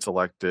 Trump gets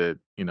elected,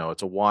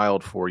 it's a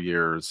wild 4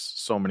 years,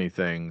 so many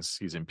things.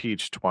 He's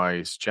impeached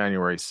twice,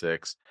 January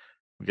 6th.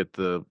 We get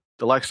the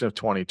election of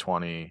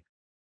 2020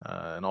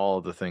 and all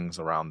of the things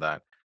around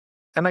that.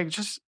 And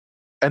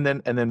and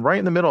then right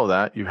in the middle of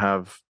that, you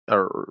have,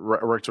 or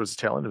right towards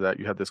the tail end of that,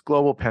 you have this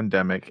global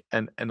pandemic,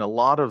 and a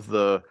lot of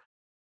the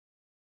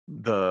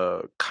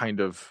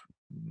kind of,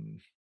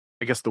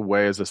 I guess, the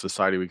way as a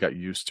society we got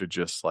used to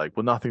just like,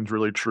 well, nothing's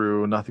really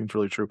true.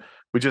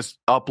 We just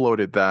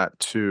uploaded that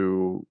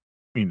to,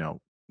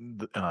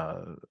 the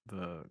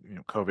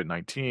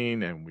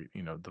COVID-19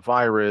 and the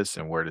virus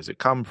and where does it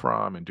come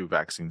from and do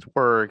vaccines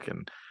work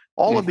and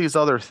all of these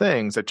other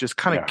things that just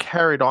kind of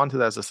carried on to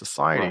that as a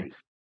society. Right.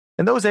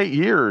 In those 8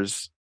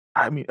 years,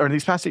 I mean, or in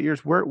these past 8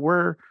 years,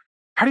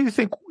 how do you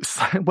think,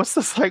 what's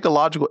the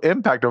psychological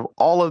impact of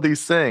all of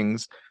these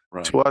things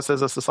to us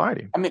as a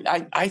society? I mean,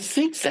 I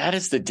think that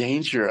is the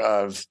danger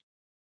of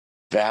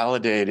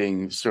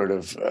validating, sort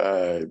of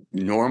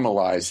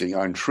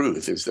normalizing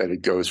untruth, is that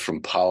it goes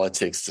from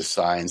politics to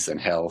science and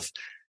health.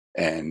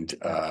 And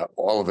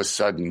all of a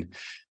sudden,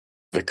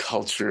 the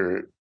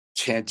culture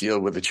can't deal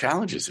with the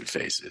challenges it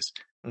faces,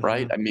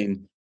 right? I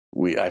mean,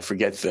 I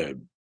forget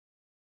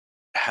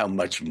how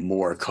much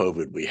more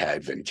COVID we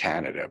had than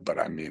Canada, but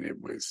I mean,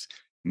 it was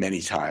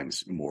many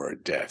times more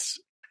deaths.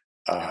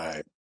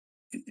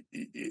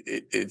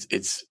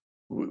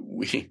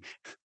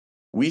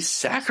 We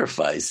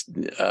sacrificed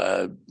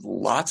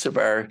lots of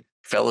our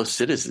fellow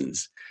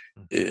citizens,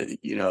 as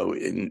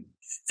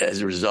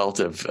a result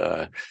of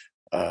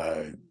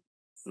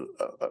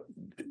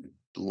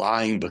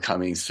lying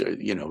becoming, a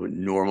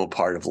normal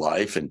part of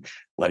life, and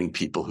letting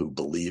people who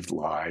believed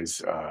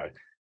lies,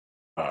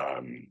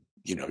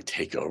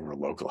 take over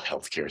local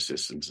healthcare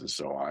systems and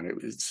so on.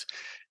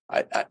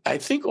 I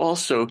think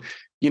also,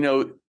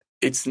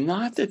 it's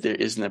not that there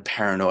isn't a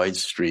paranoid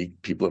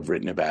streak. People have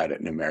written about it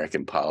in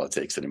American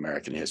politics and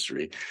American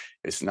history.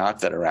 It's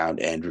not that around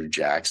Andrew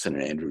Jackson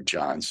and Andrew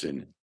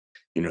Johnson,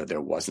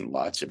 there wasn't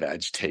lots of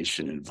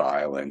agitation and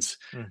violence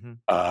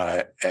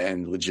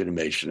and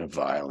legitimation of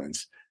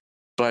violence.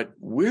 But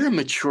we're a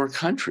mature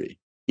country.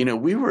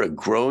 We were a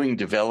growing,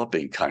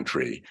 developing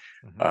country.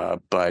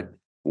 But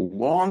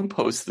long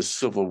post the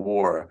Civil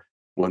War,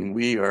 when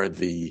we are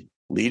the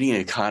leading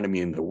economy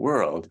in the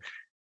world,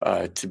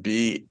 to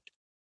be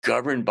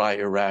governed by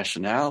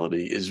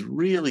irrationality is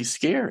really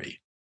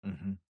scary.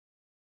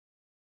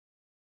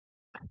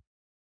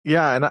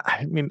 Yeah, and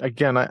I mean,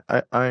 again,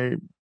 I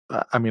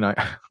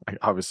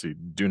obviously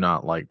do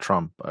not like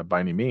Trump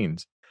by any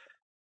means,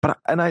 but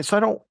I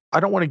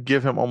don't want to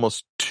give him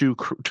almost too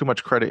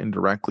much credit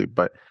indirectly,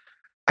 but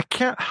I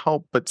can't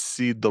help but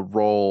see the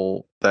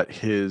role that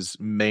his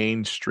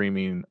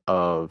mainstreaming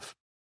of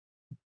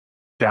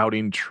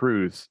doubting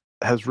truth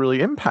has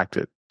really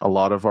impacted a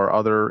lot of our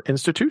other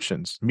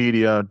institutions,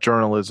 media,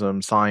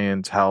 journalism,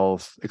 science,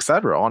 health,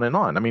 etc., on and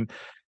on. I mean,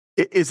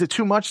 is it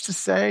too much to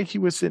say he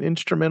was an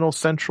instrumental,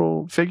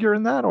 central figure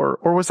in that, or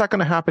was that going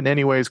to happen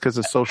anyways because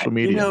of social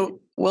media?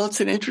 Well,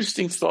 it's an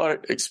interesting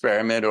thought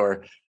experiment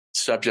or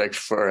subject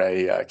for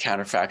a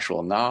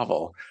counterfactual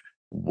novel.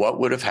 What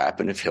would have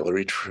happened if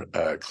Hillary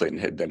Clinton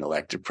had been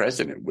elected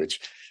president,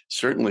 which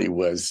certainly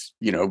was,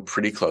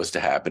 pretty close to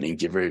happening,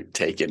 give or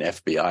take an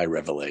FBI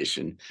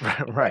revelation,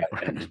 right.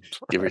 And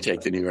give or take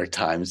the New York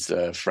Times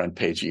front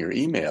page of your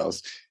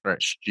emails. Right.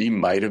 She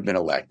might have been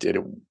elected.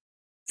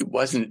 It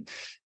wasn't,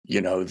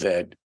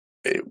 that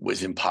it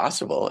was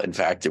impossible. In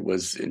fact, it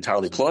was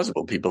entirely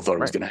plausible. People thought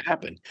it was going to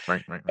happen,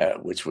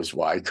 which was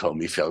why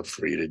Comey felt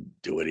free to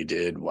do what he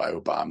did, why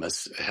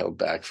Obama held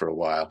back for a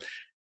while.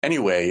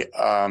 Anyway,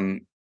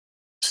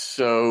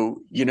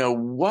 so,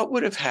 what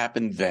would have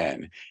happened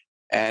then?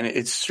 And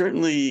it's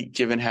certainly,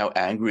 given how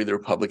angry the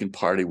Republican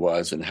Party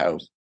was and how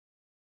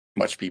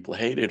much people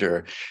hated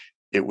her,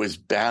 it was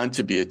bound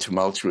to be a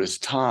tumultuous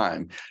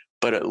time.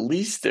 But at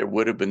least there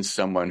would have been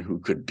someone who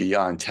could be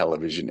on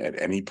television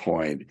at any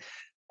point,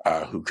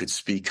 who could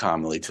speak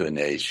calmly to the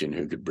nation,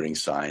 who could bring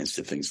science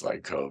to things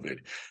like COVID.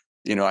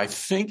 I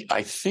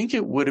think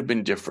it would have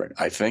been different.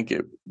 I think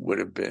it would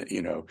have been,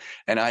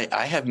 and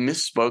I have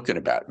misspoken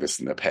about this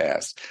in the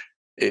past.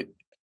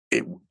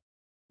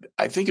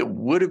 I think it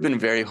would have been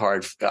very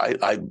hard.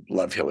 I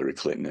love Hillary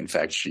Clinton. In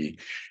fact,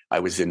 I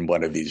was in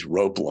one of these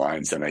rope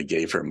lines and I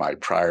gave her my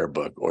prior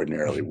book,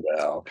 Ordinarily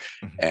Well.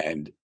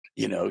 And,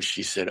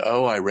 she said,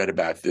 "Oh, I read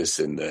about this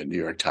in the New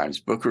York Times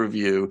Book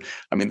Review."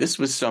 I mean, this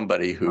was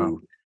somebody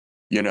who,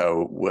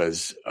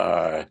 was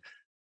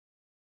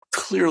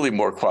clearly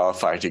more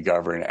qualified to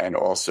govern, and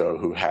also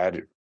who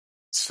had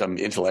some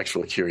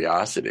intellectual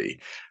curiosity,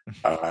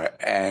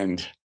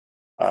 and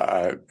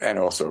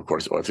also, of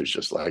course, authors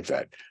just like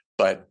that.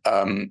 But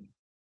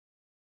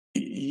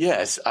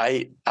yes,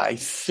 I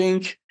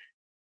think,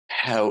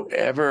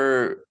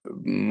 however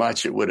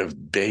much it would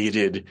have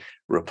baited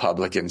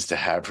Republicans to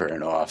have her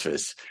in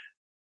office,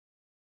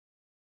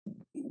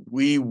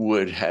 we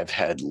would have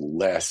had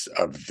less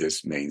of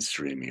this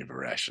mainstreaming of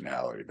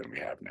irrationality than we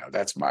have now.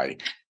 That's my,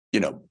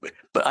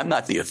 but I'm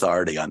not the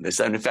authority on this.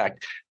 And in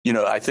fact,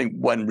 I think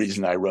one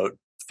reason I wrote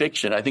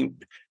fiction, I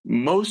think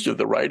most of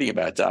the writing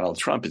about Donald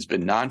Trump has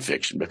been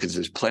nonfiction, because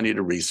there's plenty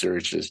to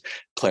research, there's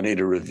plenty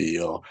to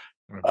reveal.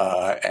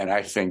 And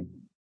I think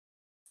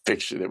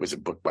fiction, there was a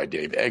book by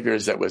Dave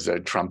Eggers that was a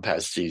Trump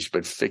pastiche,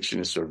 but fiction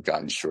has sort of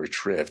gotten short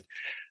shrift.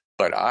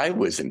 But I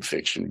was in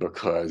fiction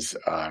because,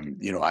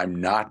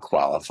 I'm not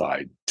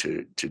qualified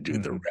to do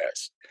the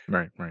rest.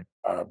 Right.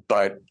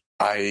 But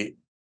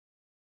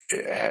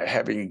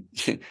having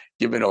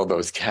given all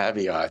those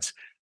caveats,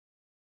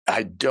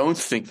 I don't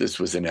think this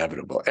was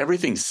inevitable.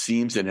 Everything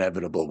seems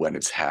inevitable when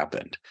it's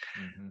happened.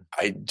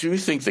 I do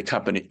think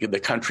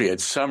the country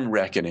had some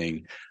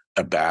reckoning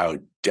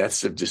about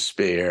deaths of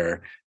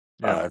despair,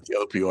 Yeah. the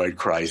opioid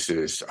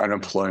crisis,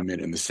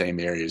 unemployment in the same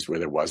areas where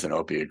there was an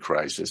opioid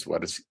crisis,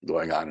 what is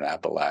going on in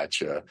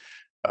Appalachia.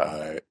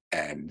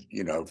 And,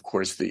 of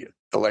course, the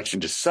election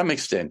to some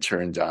extent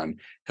turned on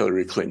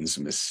Hillary Clinton's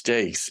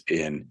mistakes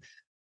in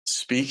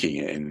speaking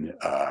in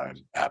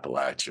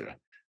Appalachia.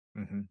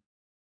 Mm-hmm.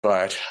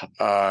 But,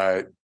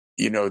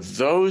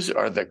 those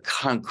are the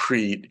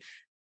concrete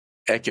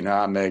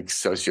economic,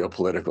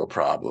 sociopolitical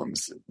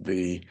problems.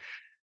 The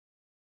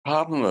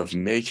problem of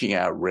making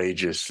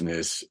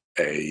outrageousness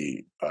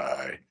a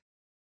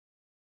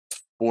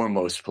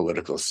foremost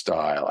political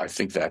style, I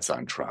think that's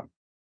on Trump.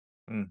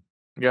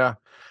 Yeah,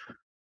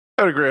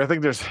 I would agree. I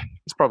think it's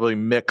probably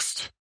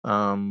mixed,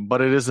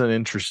 but it is an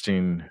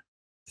interesting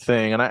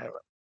thing. And I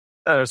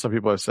know some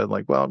people have said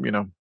like, well,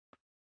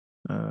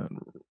 uh,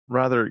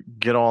 rather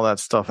get all that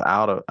stuff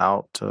out of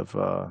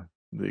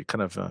the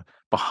kind of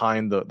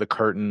behind the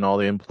curtain, all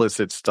the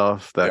implicit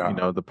stuff that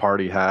Yeah. the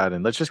party had,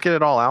 and let's just get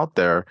it all out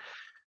there.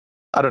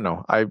 I don't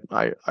know. I'm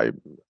I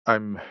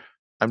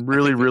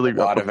really think there's really a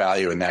lot of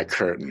value in that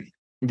curtain.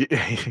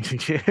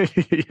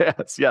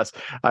 yes,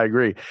 I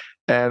agree.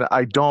 And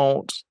I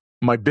don't.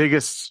 My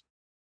biggest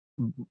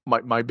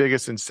my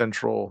biggest and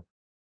central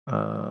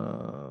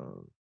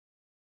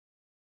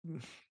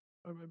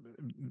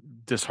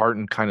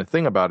disheartened kind of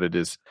thing about it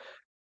is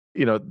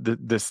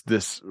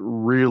this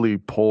really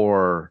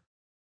poor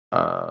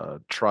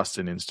trust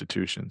in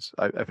institutions.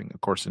 I think, of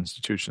course,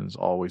 institutions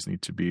always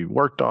need to be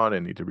worked on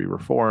and need to be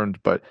reformed,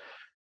 but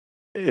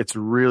it's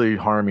really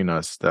harming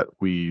us that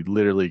we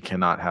literally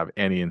cannot have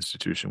any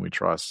institution we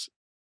trust.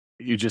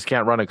 You just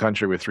can't run a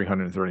country with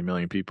 330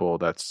 million people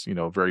that's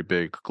very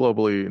big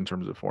globally in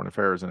terms of foreign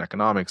affairs and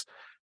economics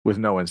with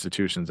no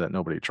institutions that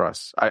nobody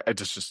trusts.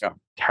 It's just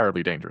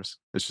terribly dangerous.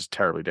 It's just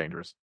terribly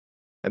dangerous.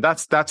 And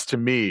that's to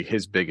me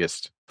his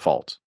biggest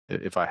fault.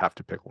 If I have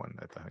to pick one,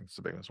 I think it's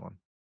the biggest one.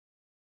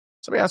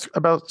 So let me ask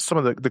about some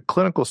of the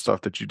clinical stuff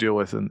that you deal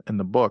with in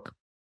the book.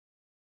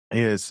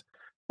 Is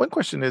one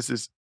question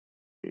is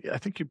I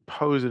think you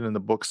pose it in the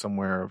book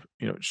somewhere of,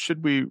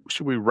 should we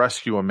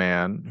rescue a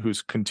man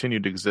whose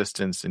continued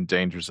existence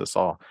endangers us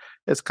all?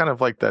 It's kind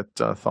of like that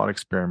thought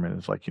experiment.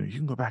 It's like, you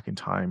can go back in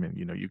time and,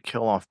 you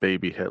kill off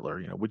baby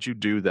Hitler, would you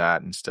do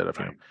that instead of,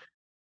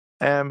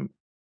 I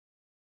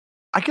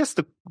guess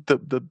the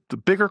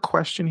bigger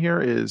question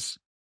here is,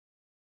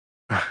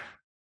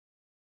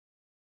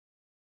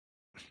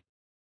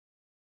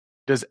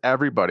 does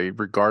everybody,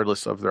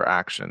 regardless of their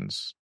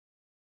actions,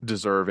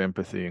 deserve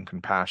empathy and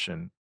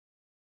compassion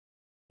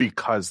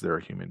because they're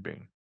a human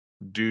being?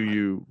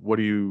 Where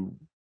do you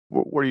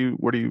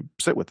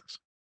sit with this?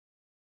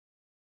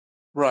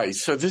 Right.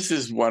 So this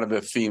is one of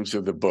the themes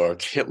of the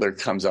book. Hitler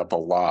comes up a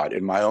lot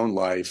in my own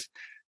life.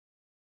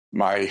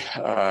 My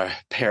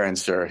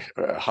parents are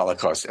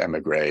Holocaust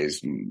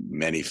emigres.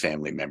 Many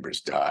family members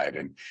died,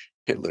 and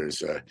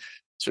Hitler's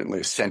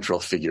certainly a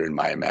central figure in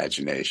my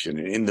imagination.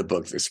 And in the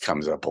book, this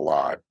comes up a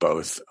lot,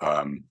 both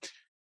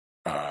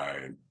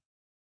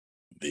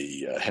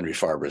the Henry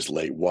Farber's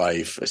late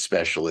wife,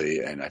 especially,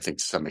 and I think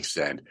to some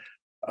extent,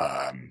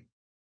 the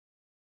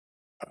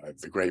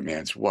great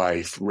man's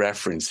wife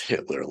reference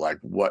Hitler, like,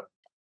 what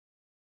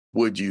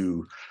would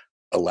you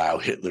allow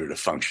Hitler to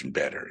function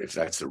better if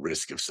that's the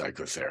risk of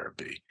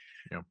psychotherapy?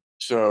 Yeah.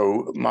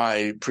 So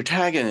my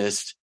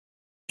protagonist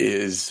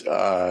is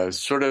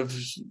sort of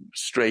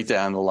straight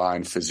down the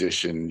line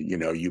physician.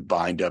 You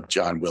bind up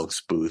John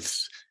Wilkes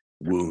Booth's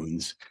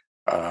wounds.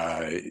 In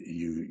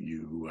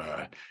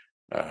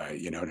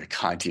a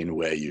Kantian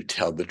way, you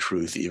tell the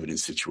truth even in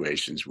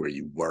situations where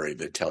you worry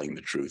that telling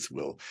the truth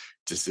will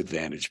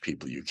disadvantage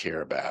people you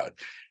care about.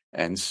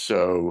 And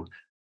so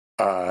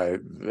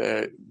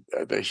the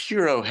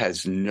hero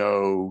has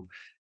no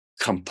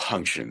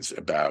compunctions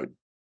about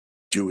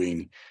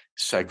doing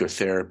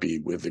psychotherapy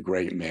with the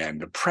great man.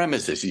 The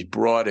premise is he's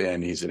brought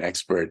in, he's an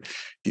expert.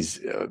 He's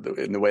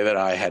in the way that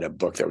I had a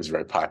book that was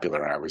very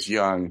popular when I was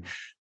young.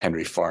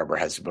 Henry Farber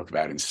has a book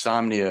about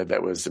insomnia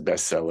that was a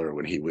bestseller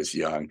when he was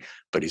young,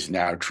 but he's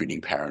now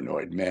treating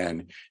paranoid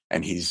men.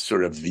 And he's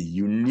sort of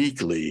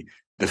uniquely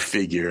the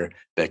figure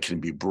that can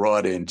be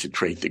brought in to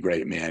treat the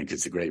great man,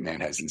 because the great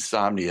man has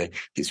insomnia.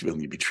 He's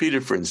willing to be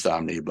treated for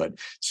insomnia, but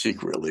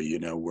secretly,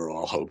 we're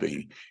all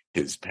hoping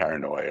his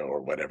paranoia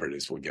or whatever it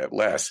is will get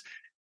less.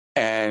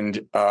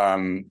 And,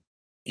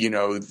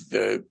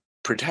 the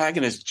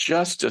protagonist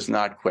just does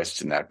not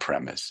question that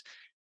premise.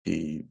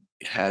 He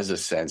has a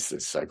sense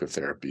that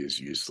psychotherapy is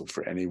useful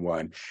for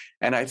anyone.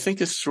 And I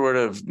think a sort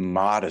of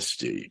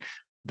modesty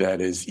that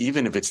is,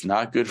 even if it's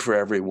not good for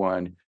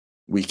everyone,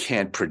 we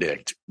can't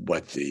predict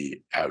what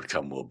the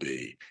outcome will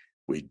be.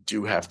 We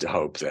do have to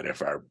hope that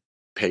if our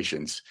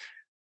patients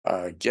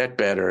get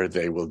better,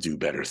 they will do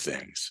better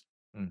things.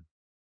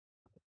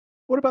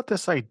 What about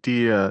this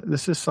idea?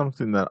 This is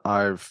something that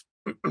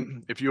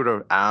if you would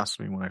have asked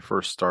me when I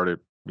first started,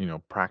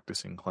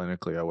 practicing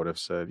clinically, I would have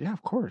said, yeah,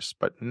 of course.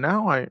 But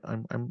now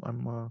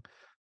I'm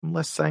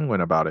less sanguine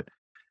about it.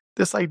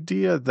 This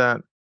idea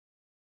that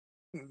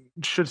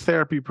should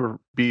therapy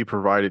be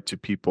provided to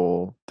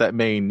people that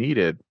may need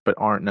it but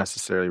aren't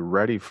necessarily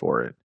ready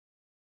for it?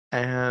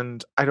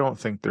 And I don't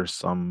think there's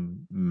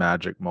some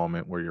magic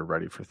moment where you're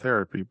ready for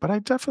therapy, but I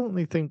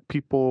definitely think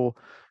people,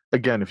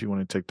 again, if you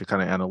want to take the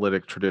kind of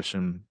analytic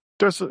tradition,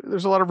 there's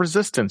a lot of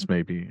resistance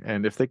maybe,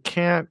 and if they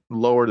can't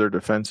lower their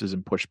defenses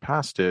and push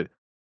past it,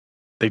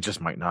 they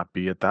just might not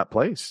be at that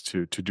place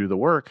to do the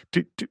work.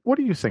 What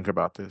do you think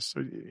about this?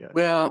 Yeah.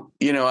 Well,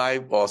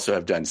 I also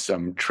have done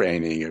some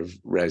training of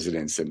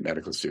residents and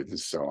medical students and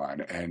so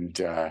on.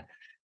 And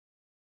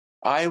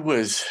I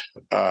was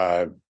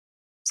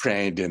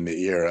trained in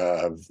the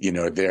era of,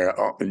 there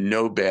are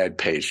no bad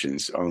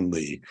patients,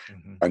 only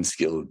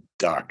unskilled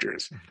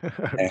doctors.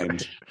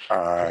 And,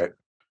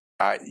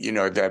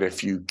 that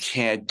if you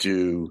can't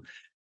do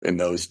in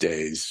those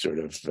days, sort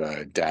of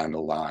down the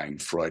line,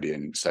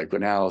 Freudian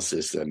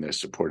psychoanalysis, then there's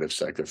supportive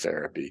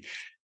psychotherapy,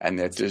 and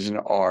that there's an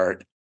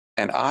art.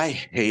 And I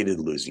hated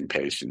losing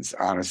patients.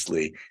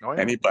 Honestly, Oh,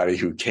 yeah. Anybody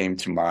who came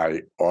to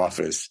my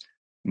office,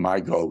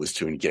 my goal was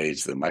to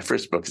engage them. My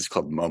first book is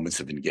called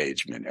Moments of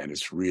Engagement, and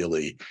it's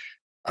really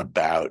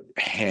about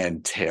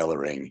hand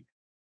tailoring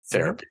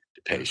therapy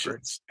to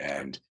patients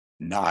and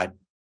not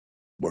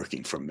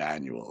working from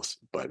manuals,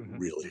 but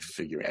really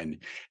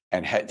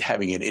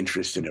having an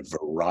interest in a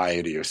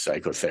variety of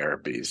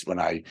psychotherapies. When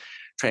I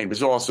trained,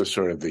 was also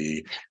sort of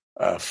the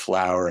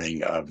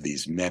flowering of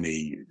these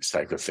many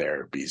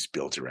psychotherapies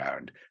built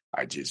around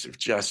ideas of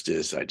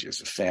justice, ideas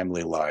of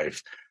family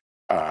life,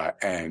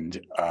 and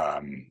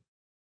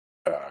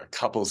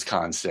couples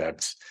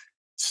concepts.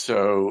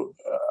 So,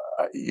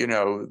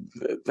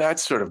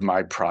 that's sort of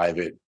my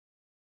private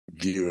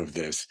view of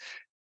this.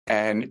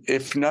 And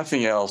if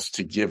nothing else,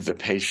 to give the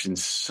patient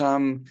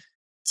some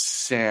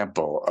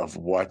sample of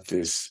what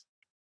this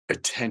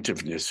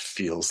attentiveness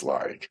feels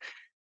like,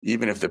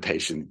 even if the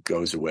patient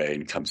goes away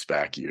and comes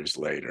back years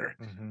later.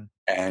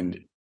 And,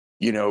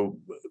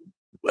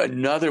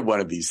 another one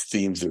of these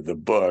themes of the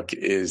book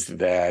is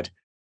that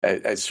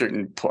at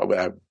certain point,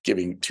 without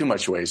giving too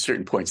much away, at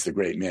certain points, the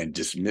great man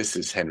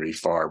dismisses Henry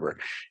Farber.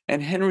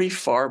 And Henry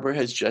Farber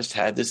has just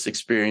had this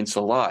experience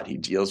a lot. He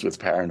deals with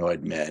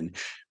paranoid men.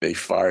 They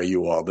fire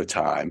you all the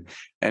time.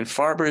 And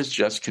Farber is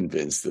just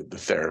convinced that the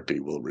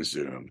therapy will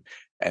resume,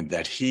 and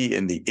that he,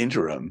 in the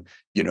interim,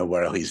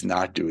 while he's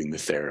not doing the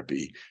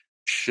therapy,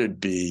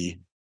 should be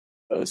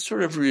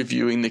sort of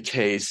reviewing the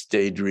case,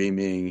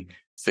 daydreaming,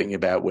 thinking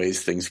about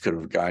ways things could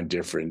have gone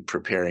different,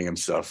 preparing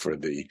himself for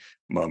the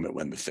moment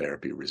when the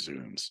therapy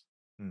resumes.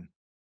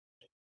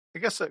 I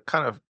guess that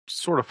kind of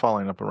sort of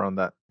following up around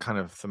that kind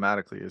of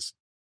thematically is,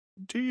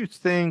 do you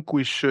think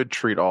we should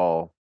treat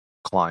all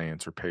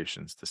clients or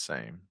patients the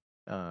same?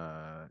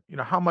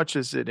 How much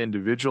is it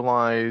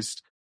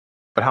individualized,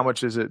 but how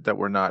much is it that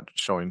we're not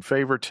showing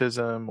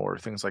favoritism or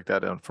things like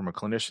that from a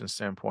clinician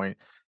standpoint?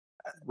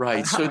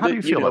 Right. How do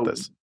you feel about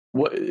this?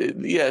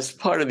 Yes,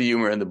 part of the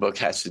humor in the book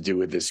has to do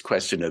with this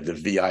question of the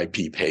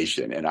VIP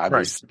patient. And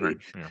obviously,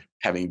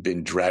 having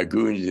been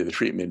dragooned into the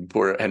treatment,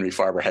 poor Henry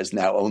Farber has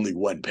now only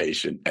one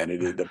patient, and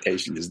the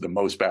patient is the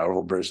most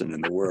powerful person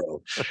in the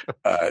world.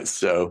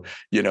 So,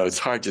 it's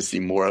hard to see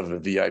more of a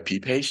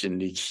VIP patient.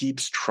 And he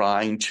keeps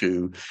trying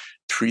to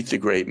treat the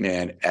great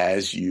man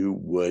as you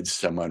would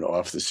someone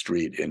off the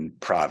street in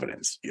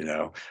Providence,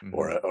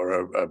 or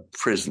a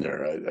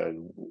prisoner, a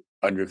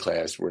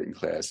underclass, working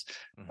class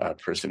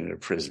person in a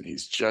prison.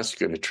 He's just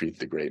going to treat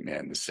the great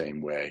man the same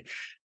way.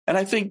 And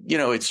I think,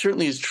 it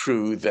certainly is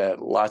true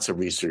that lots of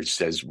research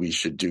says we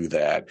should do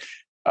that.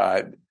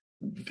 That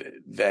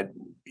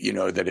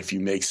if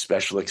you make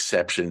special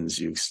exceptions,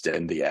 you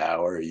extend the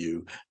hour,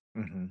 you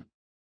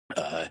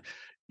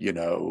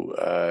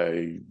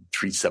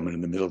treat someone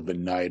in the middle of the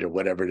night or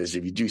whatever it is.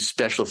 If you do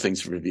special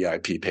things for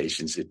VIP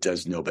patients, it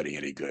does nobody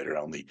any good, or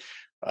only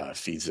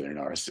feeds their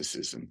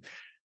narcissism.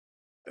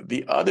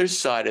 The other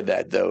side of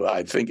that, though,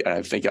 I think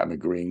I'm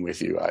agreeing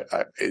with you,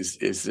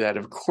 is that,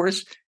 of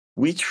course,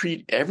 we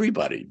treat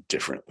everybody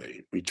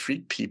differently. We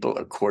treat people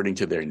according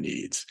to their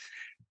needs.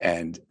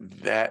 And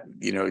that,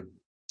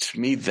 to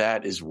me,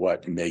 that is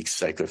what makes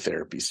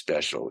psychotherapy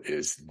special,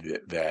 is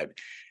that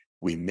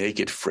we make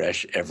it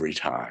fresh every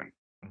time.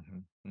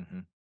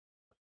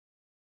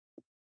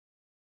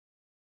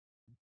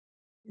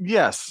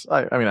 Yes,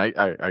 I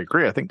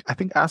agree. I think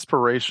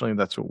aspirationally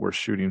that's what we're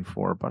shooting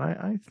for, but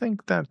I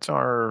think that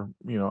our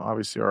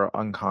obviously our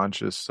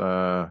unconscious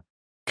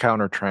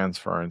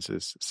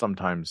countertransferences,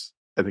 sometimes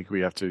I think we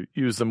have to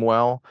use them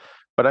well,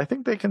 but I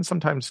think they can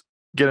sometimes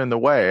get in the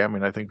way. I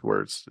mean, I think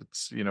where it's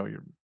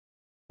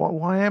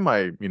why am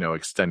I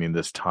extending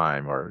this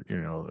time, or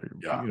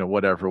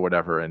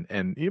whatever,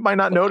 and you might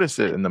not notice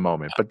it in the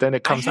moment, but then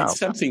it comes out.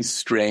 Something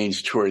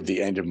strange toward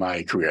the end of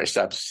my career. I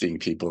stopped seeing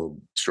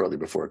people shortly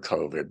before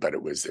COVID, but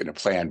it was in a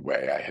planned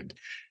way. I had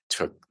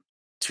took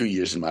 2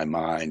 years in my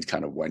mind,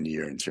 kind of 1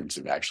 year in terms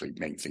of actually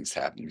making things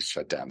happen,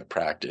 shut down the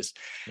practice.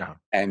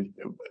 And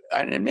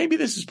maybe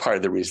this is part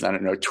of the reason, I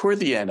don't know. Toward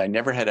the end, I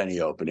never had any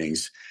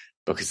openings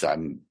because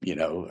I'm an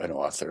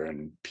author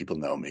and people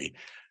know me.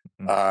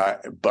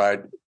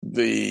 But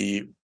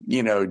the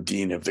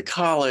dean of the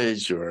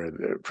college or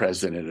the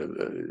president of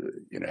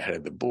the head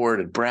of the board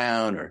at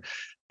Brown or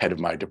head of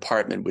my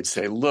department would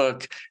say,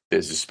 look,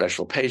 there's a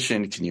special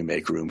patient. Can you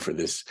make room for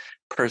this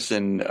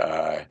person?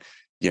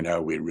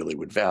 We really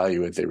would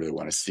value it. They really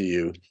want to see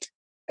you.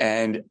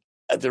 And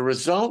the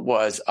result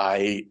was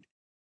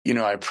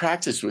our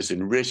practice was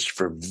enriched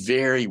for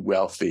very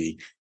wealthy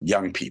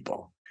young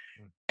people.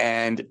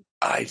 And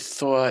I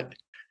thought,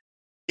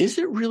 is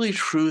it really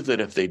true that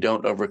if they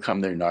don't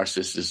overcome their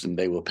narcissism,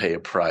 they will pay a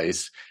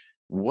price?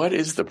 What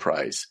is the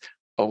price?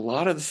 A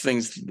lot of the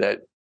things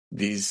that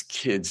these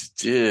kids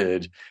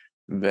did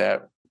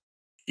that,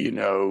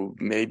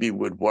 maybe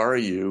would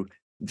worry you,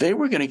 they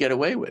were going to get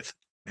away with.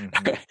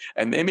 Mm-hmm.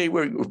 And maybe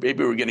we're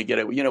going to get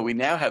it. We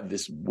now have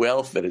this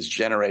wealth that is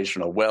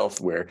generational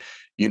wealth where,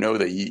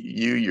 that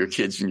your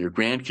kids and your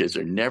grandkids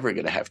are never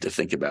going to have to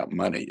think about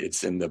money.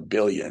 It's in the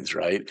billions,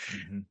 right?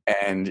 Mm-hmm.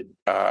 And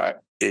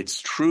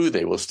it's true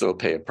they will still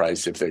pay a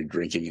price if they're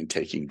drinking and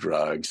taking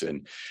drugs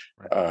and,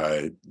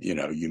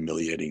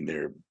 humiliating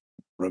their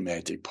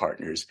romantic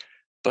partners.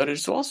 But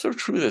it's also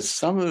true that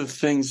some of the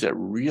things that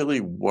really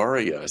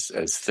worry us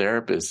as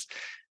therapists,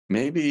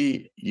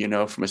 maybe,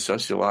 from a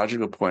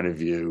sociological point of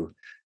view,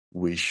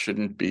 we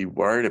shouldn't be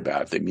worried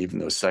about them, even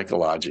though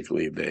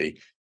psychologically they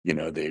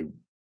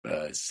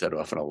set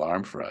off an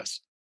alarm for us.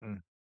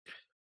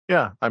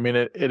 Yeah, I mean,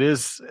 it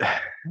is.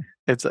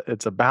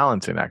 It's a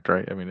balancing act,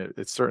 right? I mean,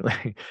 it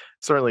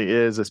certainly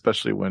is,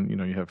 especially when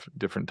you have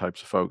different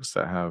types of folks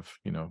that have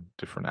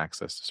different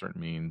access to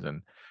certain means,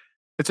 and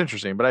it's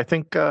interesting. But I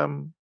think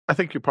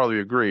you probably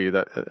agree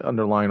that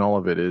underlying all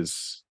of it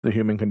is the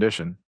human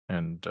condition,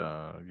 and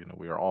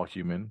we are all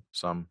human.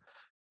 Some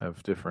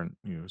have different,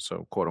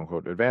 so quote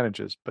unquote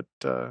advantages, but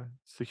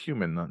it's the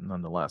human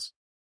nonetheless.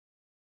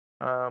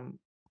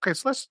 Okay,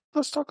 so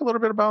let's talk a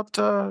little bit about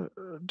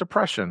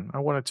depression. I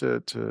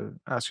wanted to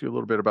ask you a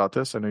little bit about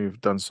this. I know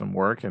you've done some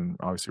work and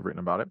obviously written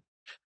about it,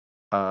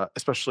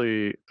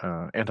 especially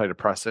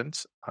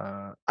antidepressants.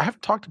 I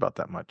haven't talked about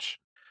that much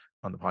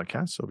on the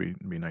podcast, so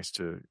it'd be nice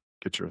to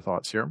get your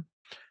thoughts here.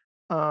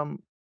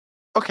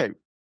 Okay,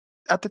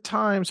 at the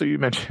time, so you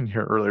mentioned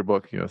your earlier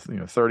book,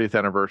 30th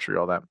anniversary,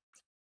 all that.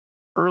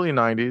 Early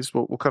 90s.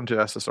 We'll come to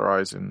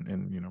SSRIs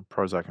and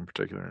Prozac in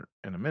particular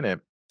in a minute.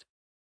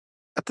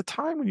 At the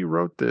time when you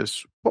wrote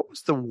this, what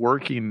was the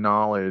working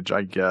knowledge,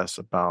 I guess,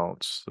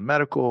 about the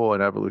medical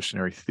and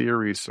evolutionary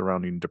theories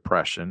surrounding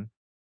depression?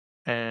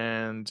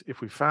 And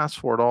if we fast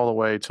forward all the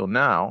way till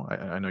now,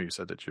 I know you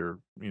said that you're,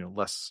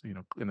 less,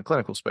 in the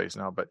clinical space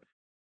now, but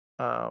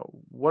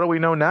what do we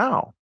know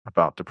now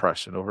about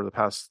depression over the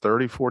past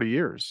 30, 40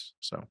 years?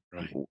 So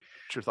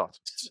what's your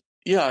thoughts?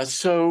 Yeah,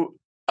 so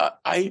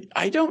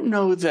I don't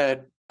know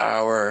that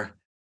our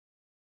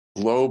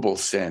global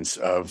sense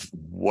of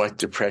what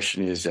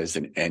depression is as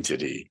an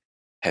entity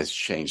has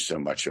changed so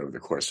much over the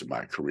course of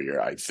my career.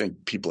 I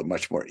think people are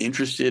much more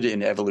interested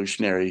in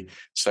evolutionary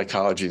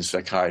psychology and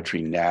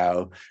psychiatry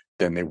now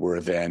than they were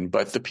then.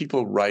 But the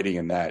people writing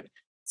in that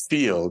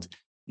field,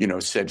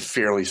 said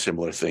fairly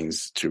similar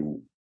things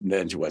to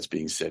what's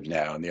being said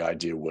now. And the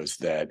idea was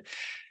that,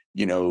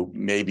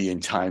 maybe in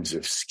times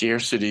of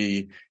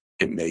scarcity,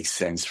 it makes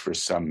sense for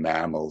some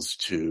mammals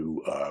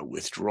to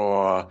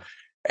withdraw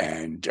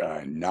and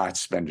not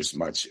spend as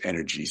much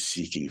energy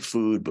seeking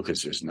food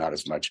because there's not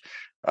as much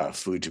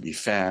food to be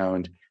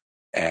found.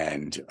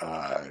 And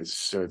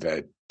so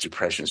that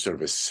depression is sort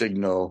of a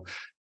signal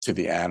to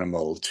the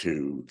animal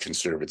to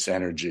conserve its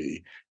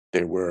energy.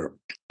 There were,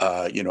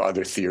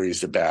 other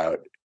theories about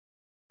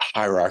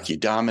hierarchy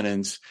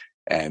dominance.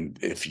 And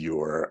if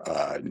you're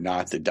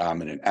not the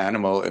dominant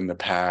animal in the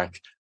pack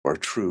or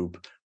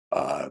troop,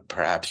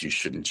 perhaps you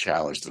shouldn't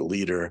challenge the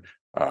leader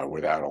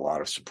without a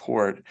lot of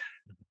support.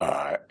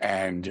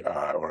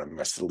 Or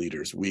unless the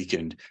leader is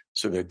weakened,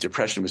 so that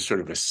depression was sort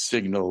of a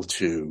signal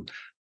to,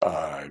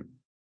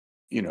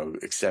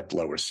 accept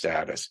lower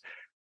status.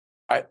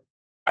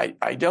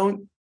 I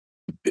don't,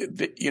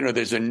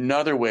 there's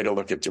another way to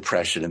look at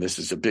depression, and this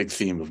is a big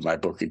theme of my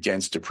book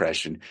Against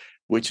Depression,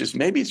 which is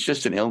maybe it's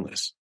just an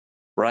illness,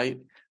 right?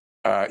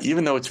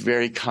 Even though it's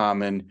very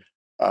common,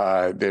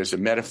 there's a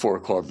metaphor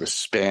called the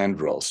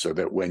spandrel, so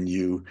that when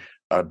you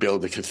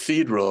build a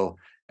cathedral,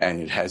 and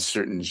it has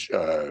certain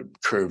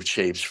curved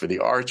shapes for the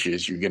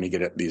arches, you're going to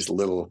get these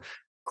little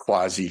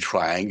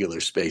quasi-triangular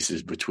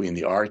spaces between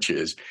the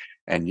arches.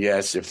 And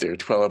yes, if there are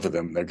 12 of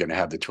them, they're going to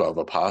have the 12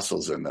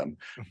 apostles in them.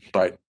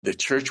 But the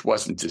church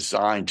wasn't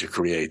designed to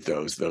create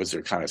those. Those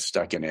are kind of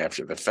stuck in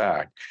after the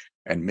fact.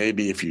 And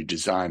maybe if you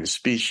design a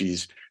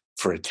species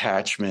for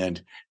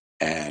attachment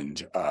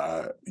and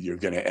you're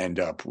going to end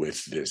up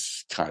with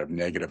this kind of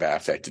negative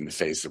affect in the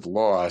face of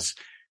loss,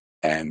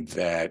 and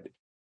that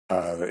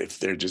if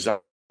they're designed,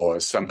 or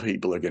some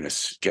people are going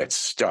to get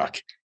stuck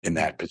in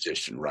that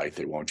position, right?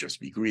 They won't just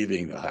be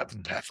grieving. They'll have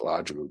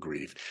pathological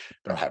grief.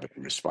 They'll have it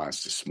in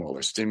response to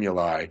smaller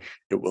stimuli.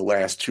 It will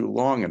last too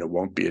long and it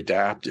won't be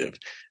adaptive.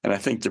 And I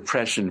think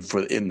depression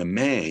in the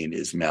main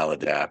is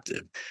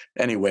maladaptive.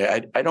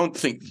 Anyway, I don't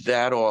think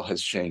that all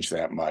has changed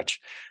that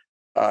much.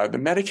 The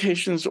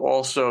medications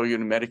also,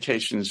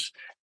 medications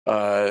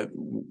uh,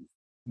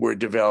 were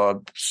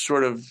developed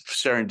sort of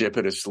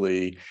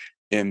serendipitously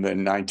in the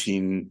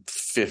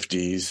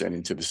 1950s and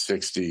into the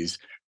 60s.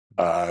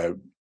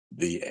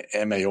 The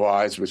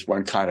MAOIs was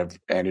one kind of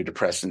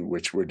antidepressant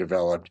which were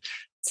developed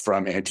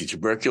from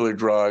anti-tubercular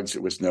drugs.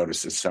 It was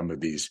noticed that some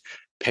of these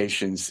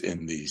patients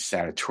in the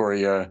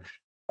sanatoria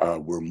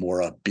were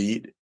more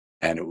upbeat,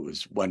 and it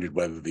was wondered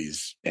whether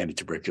these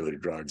anti-tubercular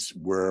drugs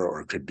were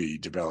or could be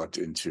developed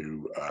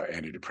into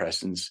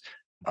antidepressants.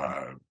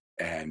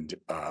 And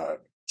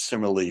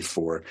similarly,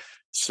 for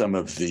some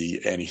of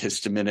the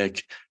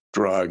antihistaminic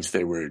drugs,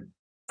 they were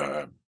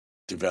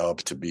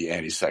developed to be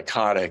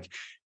antipsychotic.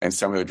 And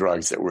some of the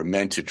drugs that were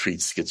meant to treat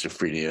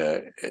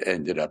schizophrenia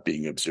ended up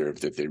being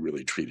observed that they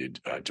really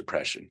treated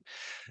depression.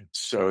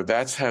 So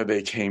that's how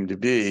they came to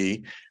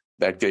be.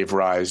 That gave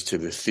rise to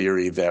the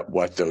theory that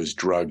what those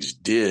drugs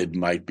did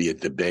might be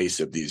at the base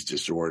of these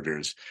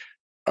disorders,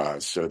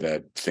 so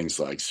that things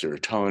like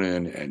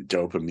serotonin and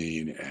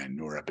dopamine and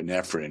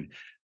norepinephrine,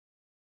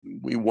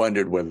 we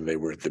wondered whether they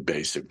were at the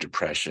base of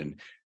depression.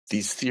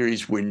 These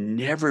theories were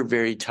never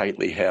very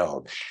tightly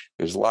held.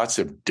 There's lots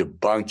of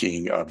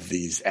debunking of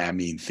these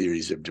amine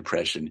theories of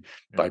depression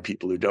by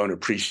people who don't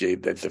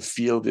appreciate that the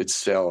field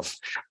itself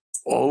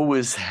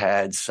always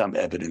had some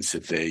evidence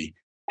that they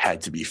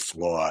had to be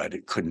flawed.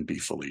 It couldn't be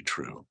fully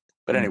true.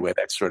 But anyway,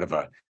 that's sort of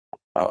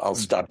I'll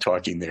stop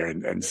talking there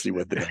and see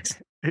what the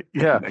next,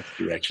 next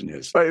direction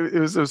is. But it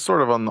was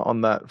sort of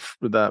on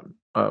that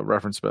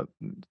reference about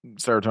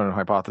serotonin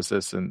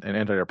hypothesis and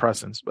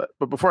antidepressants. But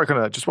before I come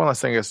to that, just one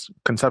last thing is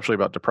conceptually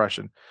about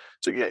depression.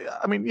 So yeah,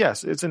 I mean,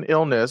 yes, it's an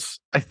illness.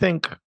 I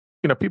think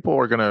people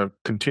are going to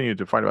continue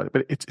to fight about it,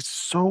 but it's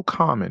so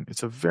common.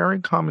 It's a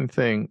very common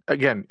thing.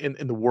 Again,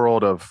 in the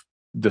world of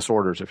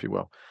disorders, if you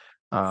will.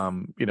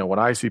 When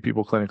I see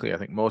people clinically, I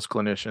think most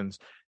clinicians,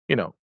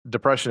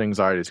 depression,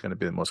 anxiety is going to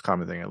be the most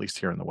common thing, at least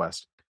here in the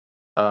West.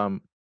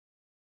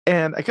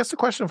 And I guess the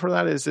question for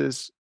that is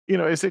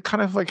it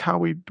kind of like how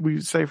we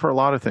say for a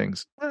lot of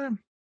things?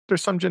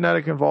 There's some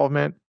genetic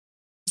involvement,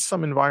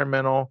 some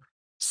environmental,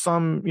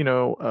 some there's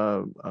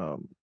a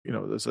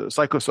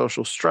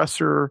psychosocial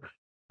stressor,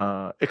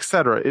 et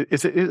cetera.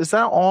 Is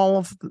that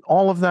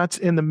all of that's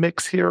in the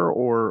mix here,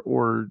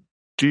 or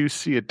do you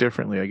see it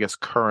differently? I guess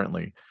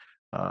currently.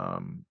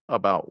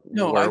 About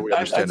where we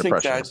understand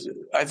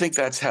depression. I think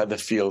that's how the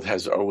field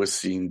has always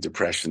seen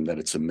depression, that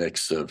it's a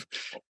mix of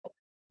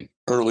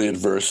early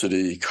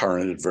adversity,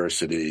 current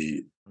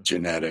adversity,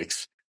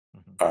 genetics,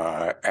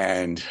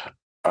 and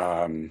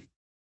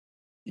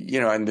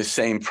the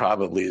same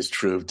probably is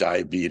true of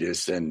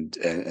diabetes and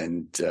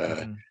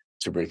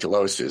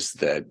tuberculosis,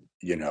 that,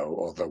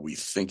 although we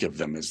think of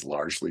them as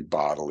largely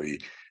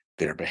bodily,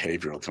 they're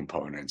behavioral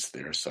components,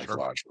 they're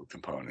psychological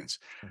components.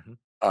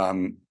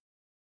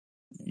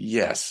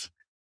 Yes.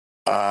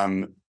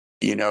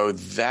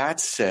 That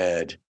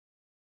said,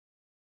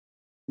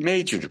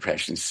 major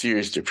depression,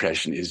 serious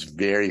depression is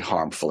very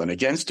harmful. And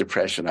against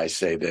depression, I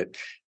say that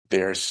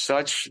there are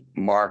such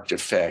marked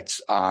effects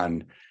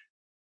on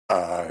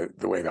the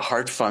way the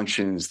heart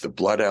functions, the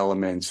blood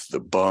elements, the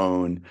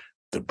bone,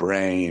 the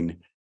brain,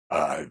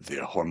 the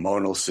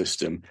hormonal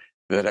system,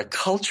 that a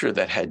culture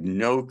that had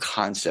no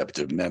concept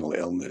of mental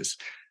illness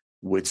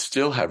would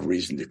still have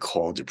reason to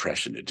call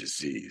depression a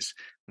disease.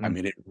 I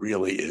mean, it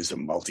really is a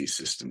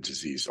multi-system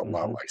disease, a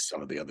lot like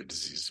some of the other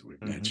diseases we've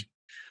mentioned.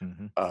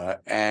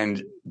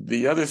 And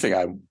the other thing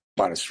I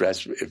want to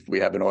stress, if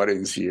we have an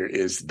audience here,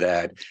 is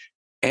that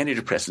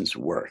antidepressants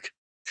work.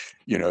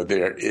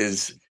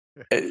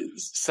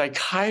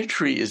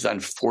 Psychiatry is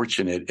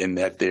unfortunate in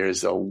that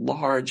there's a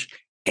large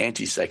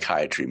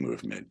anti-psychiatry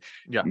movement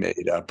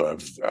made up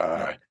of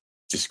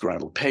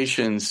disgruntled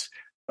patients,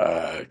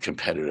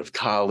 competitive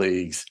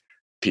colleagues,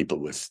 people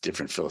with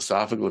different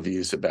philosophical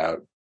views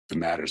about the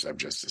matters I've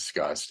just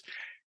discussed.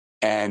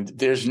 And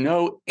there's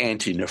no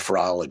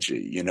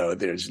anti-nephrology,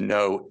 there's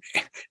no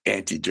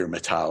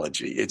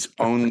anti-dermatology. It's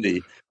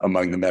only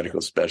among the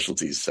medical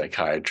specialties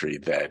psychiatry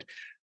that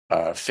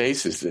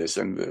faces this.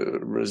 And the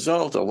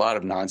result, a lot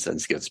of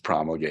nonsense gets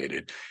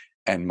promulgated.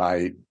 And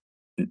my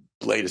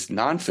latest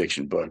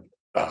nonfiction book,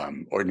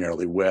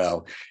 Ordinarily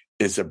Well,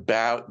 is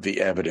about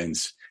the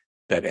evidence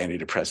that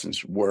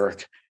antidepressants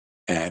work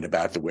and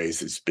about the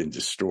ways it's been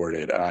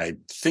distorted. I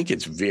think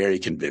it's very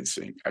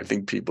convincing. I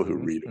think people who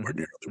read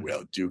Ordinarily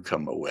Well do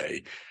come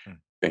away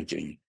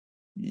thinking,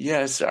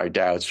 yes, our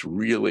doubts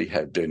really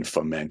have been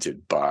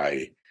fomented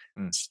by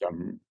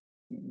some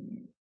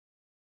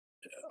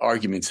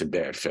arguments in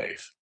bad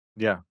faith.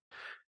 Yeah.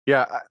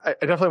 I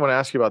definitely want to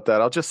ask you about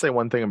that. I'll just say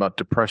one thing about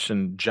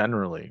depression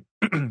generally,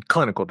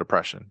 clinical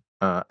depression.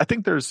 I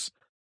think there's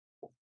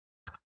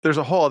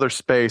a whole other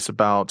space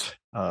about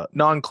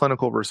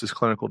non-clinical versus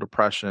clinical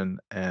depression,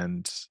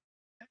 and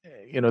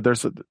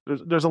there's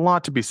a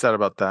lot to be said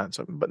about that.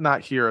 So, but not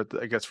here,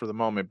 I guess, for the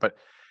moment. But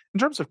in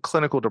terms of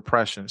clinical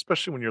depression,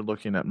 especially when you're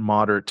looking at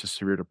moderate to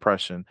severe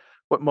depression,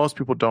 what most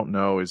people don't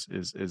know is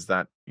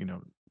that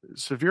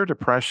severe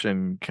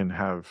depression can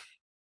have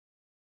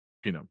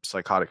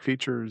psychotic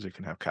features. It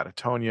can have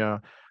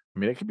catatonia. I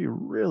mean, it can be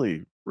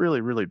really,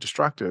 really, really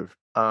destructive.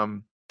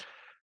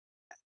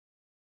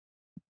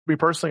 Me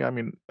personally, I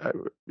mean,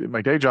 in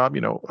my day job,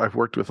 I've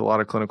worked with a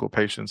lot of clinical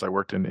patients. I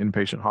worked in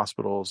inpatient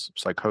hospitals,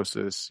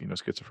 psychosis,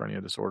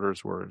 schizophrenia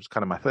disorders were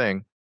kind of my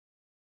thing.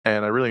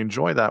 And I really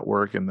enjoy that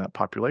work in that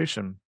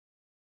population.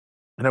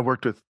 And I've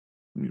worked with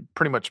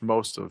pretty much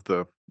most of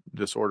the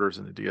disorders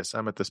in the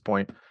DSM at this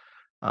point,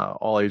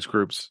 all age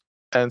groups.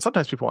 And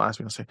sometimes people ask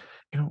me, they'll say,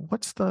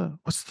 what's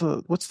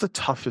the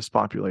toughest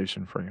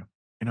population for you?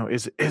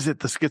 Is it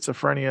the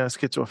schizophrenia,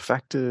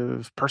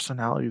 schizoaffective,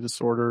 personality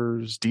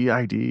disorders,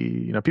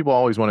 DID? People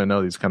always want to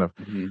know these kind of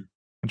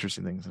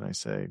interesting things. And I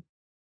say,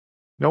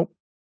 nope,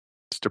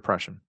 it's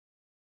depression.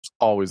 It's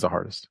always the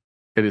hardest.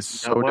 It is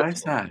so Why difficult.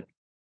 is that?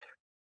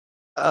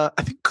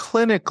 I think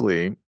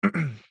clinically,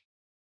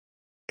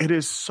 it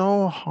is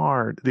so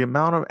hard. The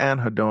amount of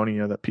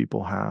anhedonia that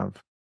people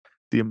have,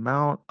 the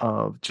amount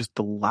of just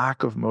the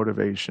lack of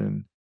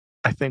motivation.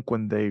 I think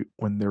when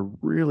they're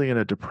really in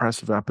a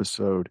depressive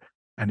episode,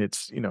 and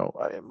it's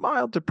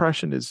mild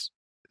depression is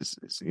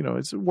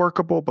it's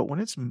workable, but when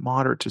it's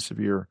moderate to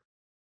severe,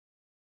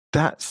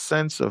 that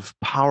sense of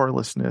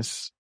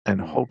powerlessness and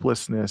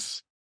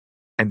hopelessness,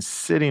 and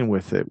sitting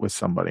with it with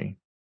somebody,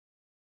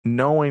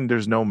 knowing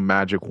there's no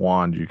magic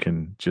wand you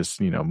can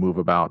just move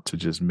about to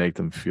just make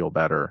them feel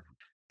better.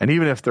 And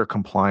even if they're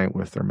compliant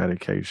with their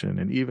medication,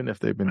 and even if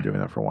they've been doing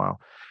that for a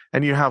while,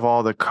 and you have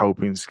all the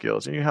coping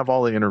skills and you have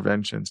all the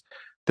interventions,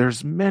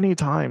 there's many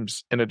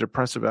times in a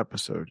depressive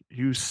episode,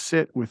 you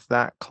sit with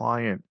that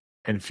client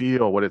and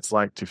feel what it's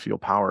like to feel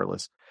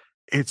powerless.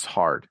 It's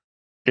hard.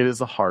 It is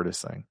the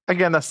hardest thing.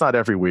 Again, that's not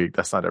every week.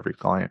 That's not every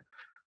client.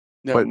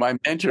 No, But my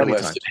mentor, many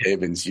Lester times.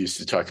 Havens, used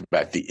to talk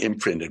about the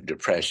imprint of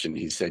depression.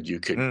 He said you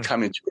could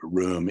come into a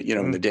room,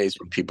 in the days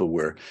when people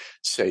were,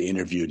 say,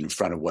 interviewed in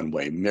front of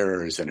one-way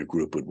mirrors and a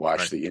group would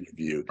watch the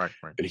interview. Right.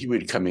 But he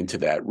would come into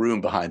that room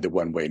behind the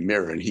one-way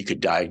mirror and he could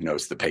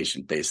diagnose the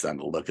patient based on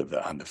the look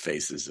on the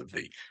faces of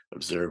the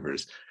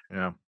observers.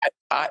 Yeah.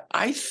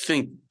 I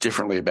think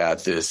differently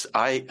about this.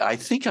 I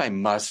think I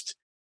must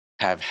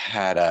have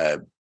had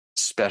a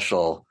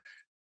special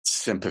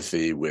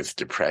sympathy with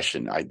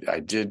depression. I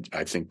did,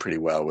 I think, pretty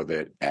well with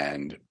it.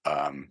 And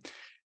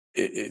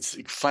it's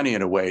funny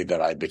in a way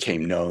that I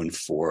became known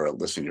for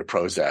listening to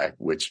Prozac,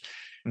 which,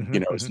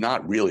 is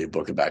not really a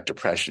book about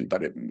depression,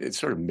 but it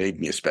sort of made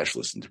me a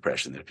specialist in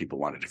depression, that people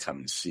wanted to come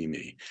and see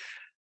me.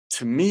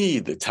 To me,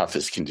 the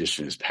toughest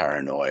condition is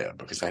paranoia,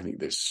 because I think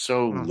there's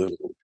so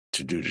little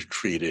to do to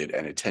treat it,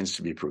 and it tends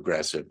to be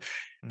progressive.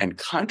 And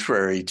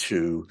contrary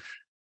to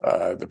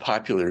the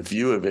popular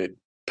view of it,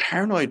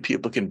 paranoid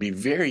people can be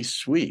very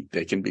sweet.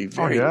 They can be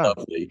very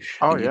lovely.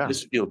 And you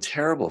just feel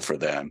terrible for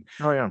them.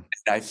 Oh, yeah.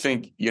 And I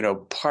think,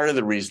 part of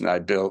the reason I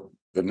built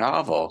the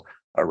novel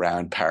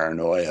around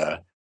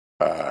paranoia,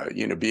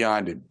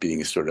 beyond it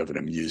being sort of an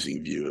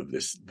amusing view of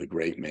the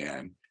great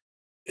man,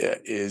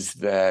 is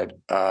that,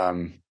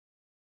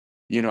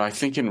 I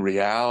think in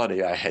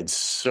reality, I had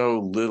so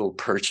little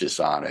purchase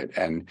on it.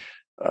 And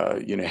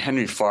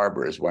Henry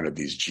Farber is one of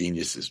these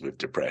geniuses with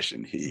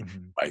depression. He,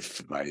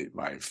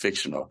 my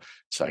fictional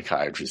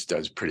psychiatrist,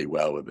 does pretty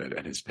well with it,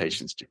 and his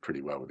patients do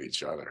pretty well with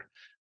each other.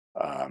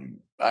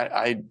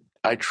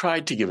 I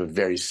tried to give a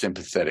very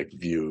sympathetic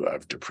view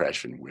of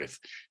depression with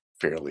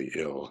fairly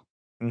ill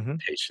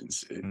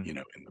patients, in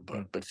the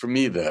book. But for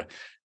me, the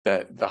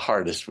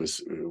hardest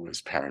was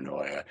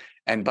paranoia.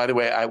 And by the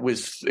way, I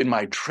was in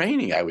my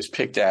training, I was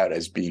picked out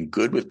as being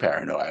good with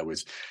paranoia. I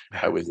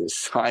was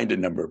assigned a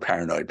number of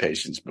paranoid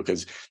patients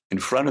because in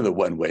front of the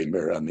one-way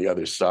mirror on the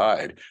other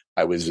side,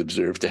 I was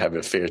observed to have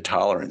a fair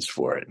tolerance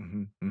for it,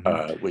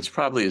 which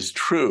probably is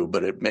true,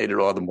 but it made it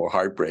all the more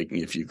heartbreaking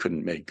if you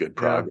couldn't make good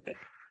progress.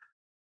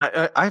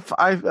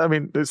 I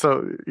mean,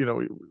 so,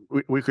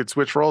 we could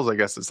switch roles, I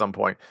guess, at some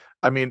point.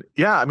 I mean,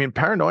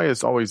 paranoia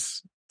is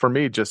always, for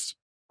me, just,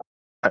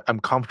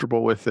 I'm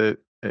comfortable with it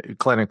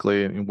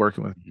clinically and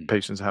working with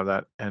patients who have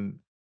that. And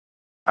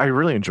I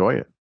really enjoy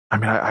it. I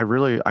mean, I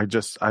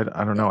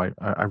don't know.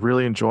 I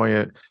really enjoy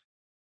it.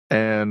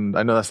 And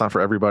I know that's not for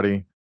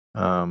everybody.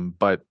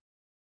 But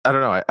I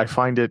don't know. I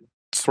find it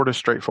sort of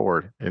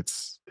straightforward.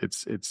 It's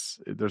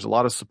there's a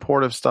lot of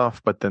supportive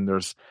stuff, but then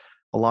there's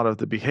a lot of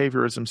the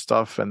behaviorism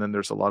stuff. And then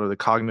there's a lot of the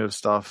cognitive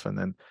stuff. And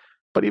then,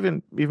 but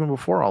even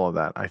before all of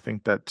that, I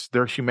think that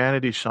their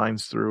humanity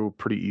shines through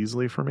pretty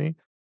easily for me.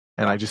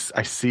 And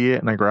I see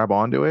it and I grab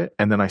onto it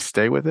and then I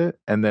stay with it.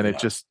 And then it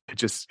just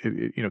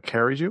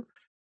carries you.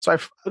 So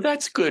well,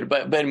 that's good.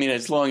 But I mean,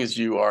 as long as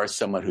you are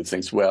someone who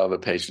thinks, well, the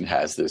patient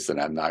has this and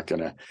I'm not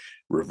going to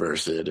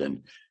reverse it.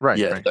 And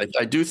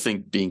I do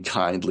think being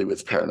kindly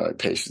with paranoid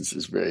patients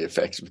is very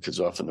effective, because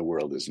often the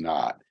world is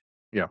not.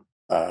 Yeah.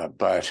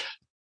 But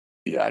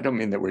I don't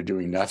mean that we're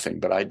doing nothing,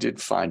 but I did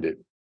find it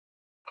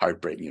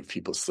heartbreaking if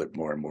people slip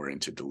more and more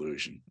into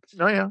delusion.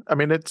 Oh yeah, I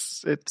mean it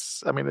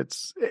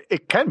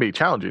can be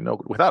challenging, no,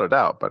 without a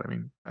doubt. But I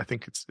mean, I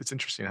think it's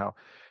interesting how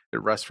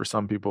it rests for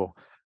some people,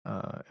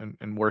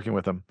 and working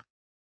with them.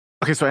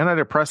 Okay, so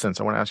antidepressants.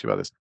 I want to ask you about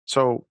this.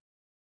 So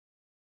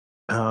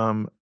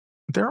Um,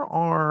 there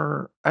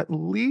are at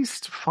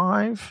least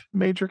 5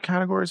 major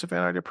categories of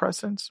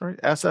antidepressants, right?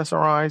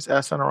 SSRIs,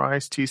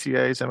 SNRIs,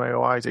 TCAs,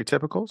 MAOIs,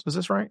 atypicals. Is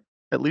this right?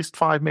 At least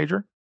 5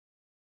 major?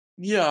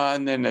 Yeah,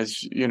 and then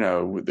as you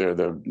know, there are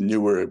the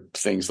newer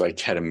things like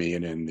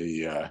ketamine and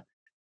the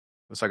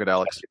The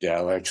psychedelics.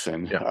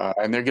 psychedelics, Yeah.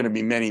 and there are going to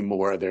be many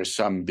more. There's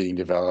some being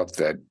developed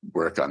that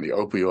work on the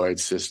opioid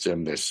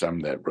system. There's some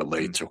that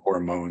relate to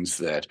hormones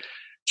that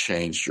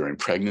change during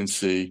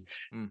pregnancy,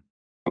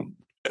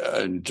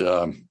 and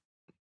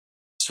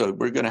so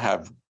we're going to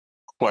have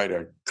quite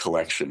a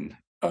collection,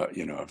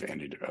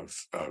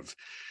 of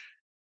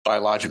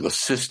biological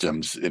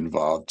systems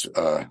involved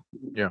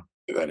Yeah.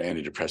 that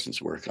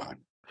antidepressants work on.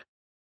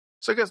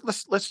 So I guess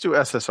let's do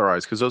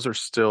SSRIs because those are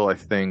still, I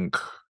think,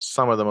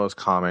 some of the most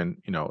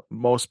common.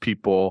 Most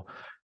people,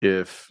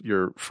 if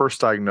you're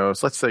first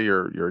diagnosed, let's say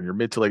you're in your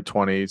mid to late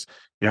 20s,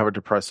 you have a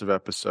depressive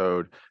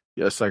episode,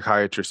 a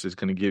psychiatrist is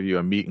going to give you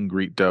a meet and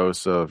greet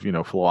dose of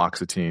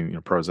fluoxetine,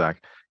 Prozac,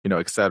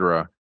 et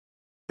cetera.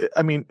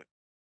 I mean,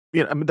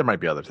 there might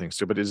be other things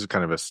too, but this is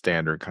kind of a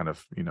standard kind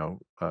of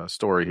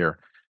story here.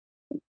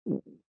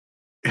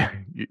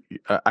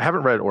 I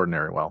haven't read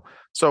Ordinary well,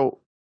 so.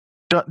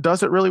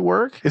 Does it really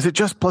work? Is it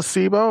just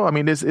placebo? I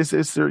mean, is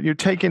there, you're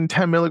taking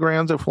 10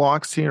 milligrams of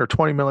fluoxetine or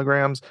 20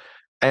 milligrams,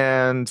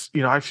 and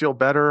I feel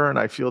better, and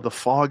I feel the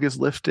fog is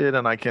lifted,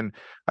 and I can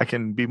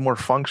be more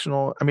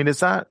functional. I mean, is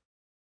that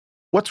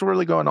what's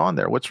really going on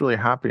there? What's really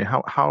happening?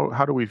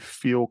 How do we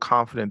feel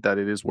confident that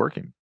it is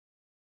working?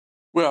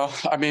 Well,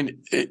 I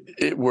mean,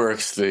 it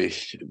works.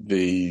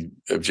 The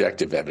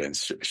objective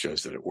evidence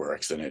shows that it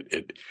works,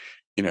 and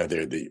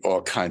there are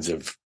all kinds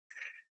of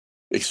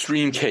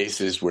extreme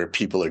cases where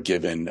people are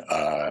given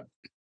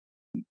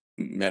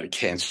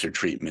cancer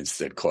treatments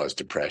that cause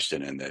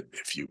depression, and that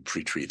if you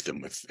pre-treat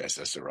them with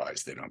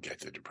SSRIs, they don't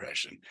get the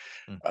depression.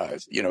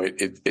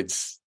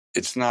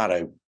 It's not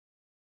a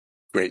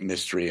great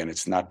mystery, and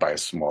it's not by a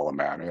small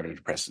amount.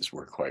 Antidepressants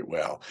work quite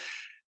well.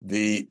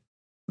 The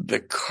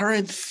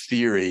current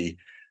theory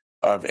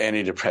of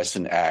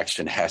antidepressant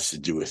action has to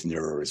do with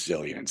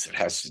neuroresilience. It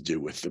has to do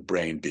with the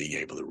brain being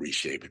able to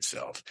reshape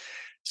itself.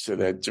 So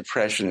that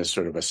depression is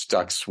sort of a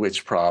stuck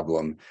switch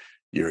problem.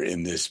 You're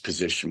in this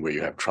position where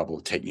you have trouble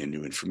taking in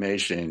new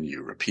information.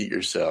 You repeat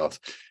yourself.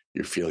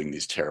 You're feeling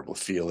these terrible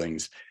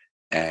feelings.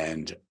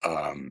 And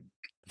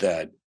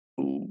that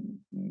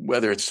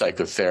whether it's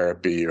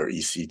psychotherapy or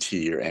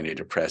ECT or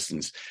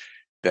antidepressants,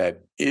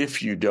 that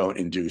if you don't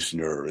induce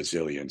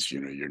neuroresilience,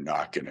 you're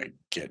not going to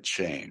get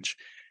change.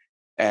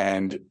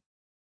 And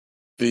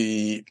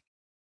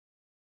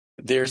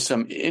there's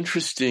some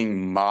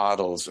interesting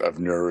models of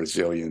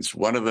neuroresilience.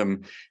 One of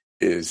them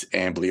is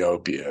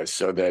amblyopia,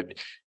 so that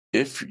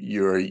if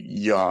you're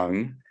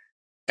young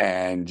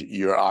and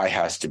your eye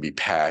has to be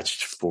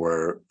patched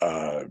for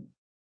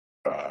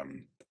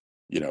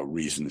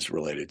reasons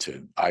related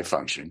to eye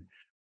function,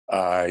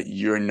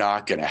 you're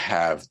not going to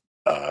have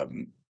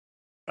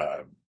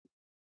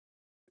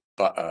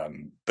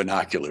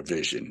binocular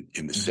vision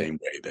in the same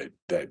way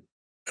that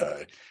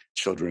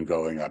children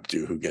growing up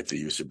do who get the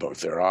use of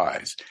both their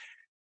eyes.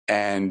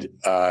 And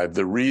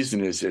the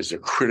reason is there's a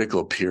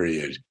critical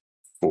period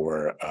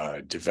for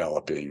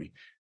developing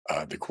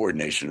the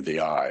coordination of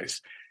the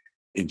eyes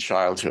in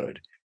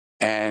childhood.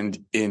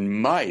 And in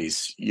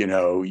mice,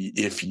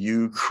 if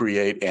you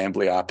create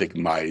amblyopic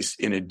mice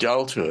in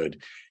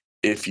adulthood,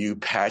 if you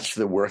patch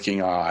the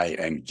working eye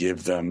and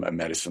give them a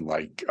medicine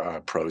like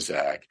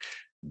Prozac,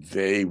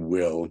 they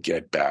will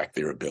get back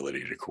their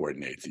ability to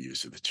coordinate the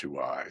use of the two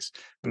eyes.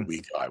 The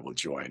weak eye will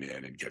join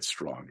in and get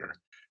stronger.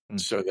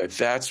 So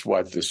that's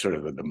what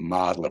the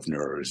model of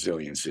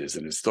neuroresilience is.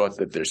 And it's thought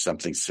that there's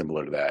something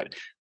similar to that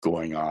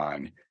going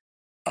on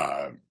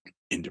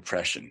in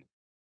depression.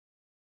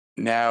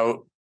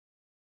 Now,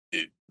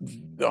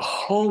 the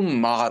whole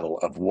model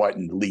of what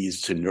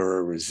leads to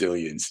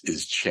neuroresilience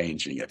is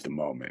changing at the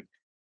moment.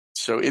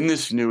 So in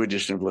this new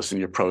edition of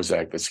Listening to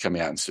Prozac that's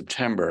coming out in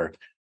September,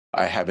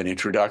 I have an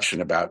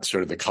introduction about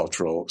sort of the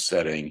cultural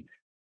setting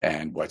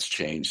and what's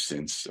changed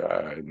since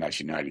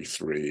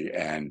 1993.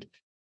 And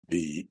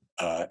the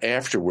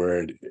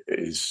afterword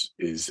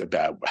is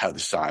about how the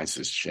science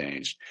has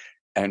changed.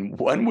 And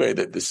one way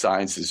that the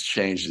science has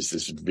changed is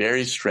this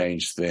very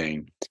strange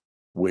thing,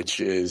 which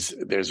is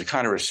there's a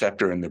kind of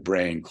receptor in the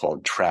brain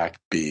called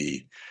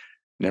TrkB,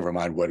 never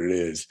mind what it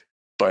is.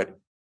 But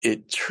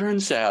it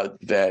turns out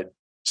that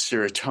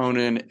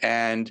serotonin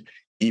and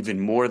even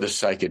more the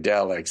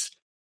psychedelics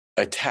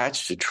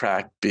attach to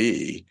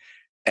TrkB,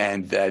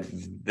 and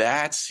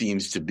that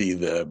seems to be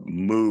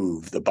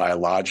the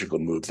biological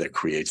move that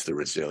creates the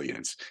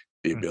resilience,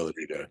 the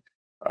ability to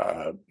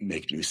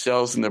make new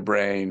cells in the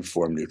brain,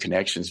 form new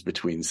connections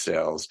between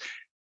cells.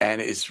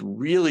 And it's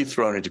really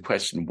thrown into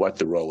question what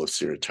the role of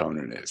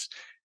serotonin is.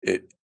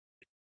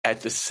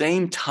 At the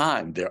same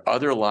time, there are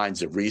other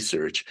lines of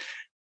research,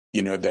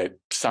 that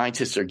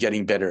scientists are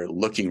getting better at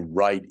looking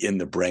right in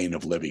the brain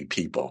of living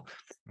people.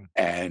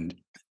 And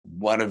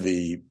one of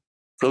the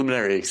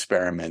preliminary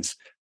experiments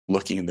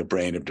looking in the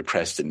brain of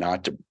depressed and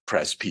not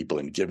depressed people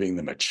and giving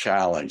them a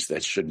challenge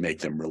that should make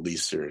them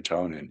release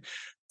serotonin,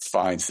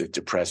 finds that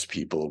depressed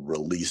people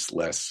release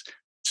less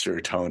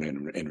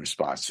serotonin in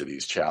response to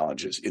these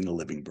challenges in the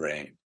living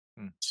brain.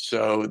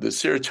 So the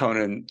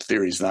serotonin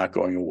theory is not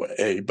going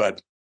away,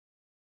 but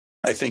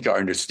I think our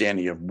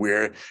understanding of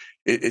where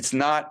it's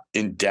not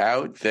in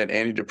doubt that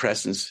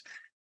antidepressants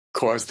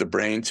cause the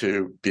brain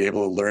to be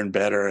able to learn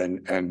better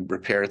and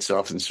repair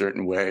itself in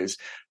certain ways.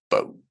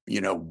 But,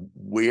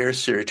 where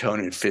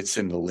serotonin fits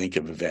in the link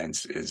of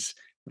events is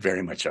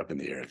very much up in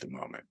the air at the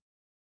moment.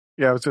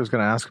 Yeah, I was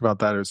going to ask about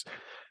that.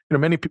 For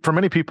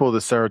many people, the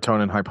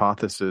serotonin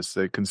hypothesis,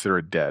 they consider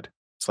it dead.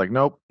 It's like,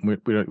 nope, we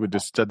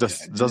just that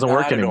doesn't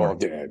work anymore.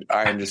 Not at all dead.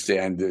 I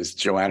understand this.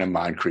 Joanna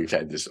Moncrief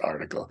had this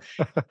article.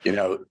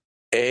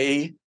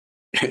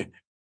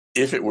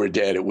 If it were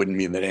dead, it wouldn't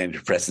mean that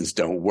antidepressants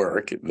don't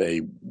work.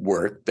 They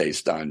work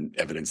based on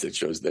evidence that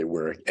shows they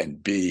work.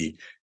 And B,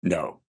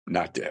 no,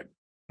 not dead.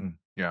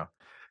 Yeah.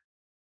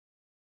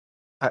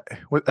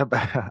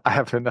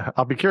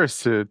 I'll be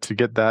curious to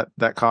get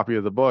that copy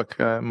of the book.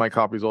 My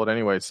copy's old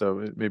anyway,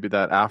 so maybe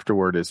that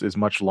afterword is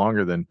much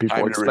longer than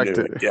people expect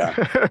it. Yeah,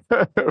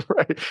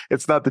 right.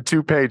 It's not the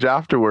 2-page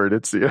afterword.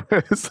 It's the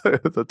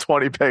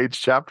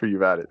 20-page chapter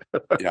you've added.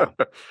 Yeah.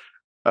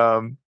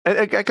 And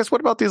I guess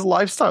what about these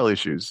lifestyle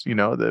issues?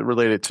 That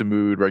related to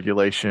mood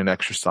regulation,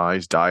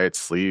 exercise, diet,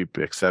 sleep,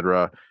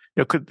 etc.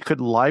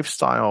 Could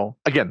lifestyle,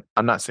 again,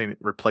 I'm not saying it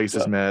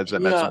replaces meds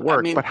and medicine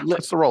work, but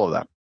what's the role of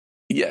that?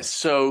 Yes.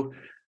 So,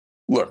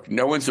 look,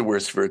 no one's the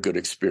worse for a good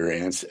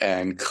experience.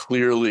 And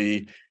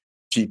clearly,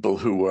 people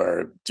who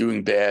are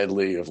doing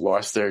badly, have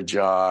lost their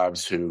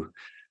jobs, who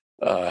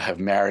have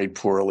married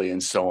poorly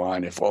and so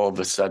on, if all of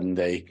a sudden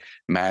they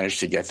manage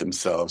to get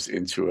themselves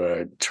into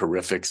a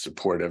terrific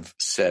supportive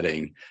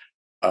setting,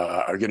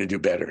 are going to do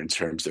better in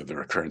terms of the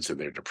recurrence of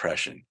their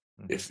depression,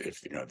 if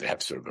they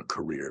have sort of a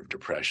career of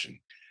depression.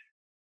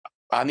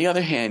 On the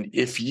other hand,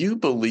 if you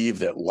believe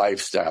that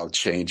lifestyle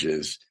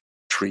changes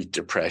treat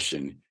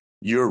depression,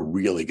 you're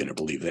really going to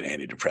believe that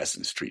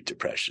antidepressants treat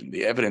depression.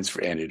 The evidence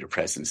for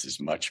antidepressants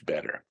is much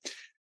better.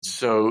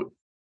 So,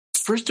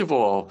 first of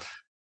all,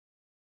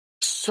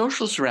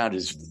 social surround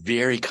is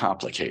very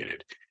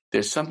complicated.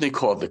 There's something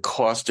called the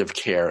cost of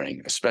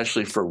caring,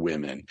 especially for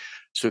women,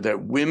 so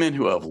that women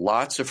who have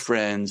lots of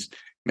friends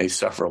may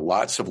suffer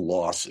lots of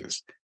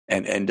losses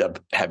and end up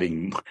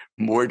having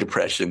more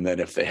depression than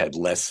if they had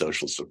less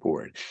social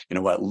support.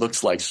 What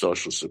looks like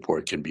social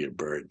support can be a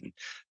burden.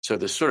 So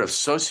the sort of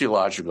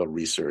sociological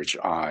research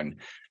on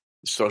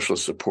social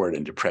support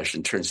and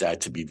depression turns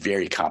out to be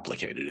very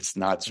complicated. It's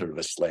not sort of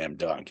a slam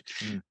dunk.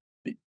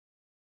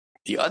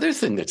 The other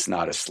thing that's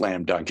not a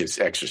slam dunk is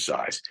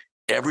exercise.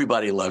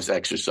 Everybody loves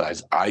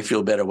exercise. I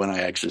feel better when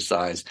I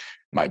exercise.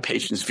 My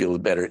patients feel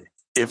better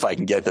if I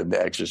can get them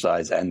to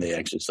exercise, and they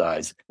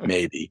exercise,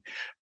 maybe.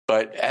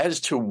 But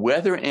as to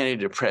whether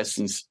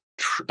antidepressants,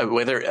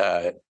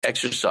 whether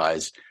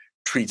exercise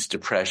treats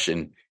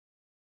depression,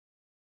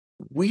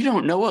 we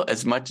don't know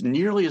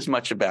nearly as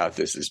much about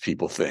this as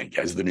people think,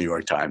 as the New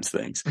York Times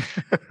thinks.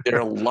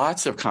 There are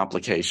lots of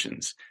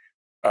complications.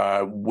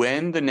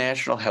 When the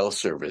National Health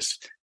Service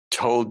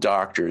told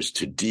doctors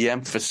to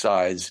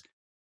de-emphasize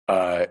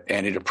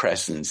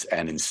antidepressants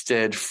and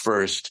instead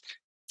first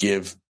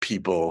give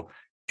people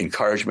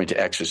encouragement to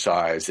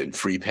exercise and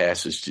free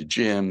passes to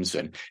gyms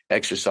and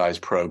exercise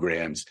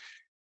programs,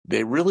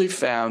 they really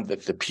found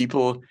that the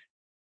people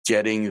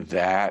getting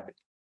that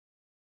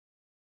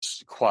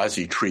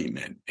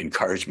quasi-treatment,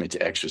 encouragement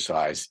to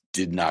exercise,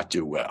 did not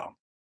do well.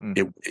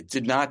 It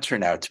did not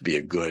turn out to be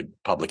a good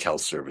public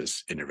health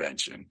service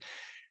intervention.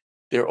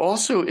 There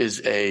also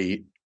is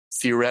a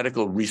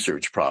theoretical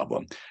research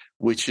problem,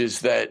 which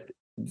is that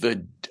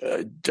the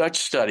Dutch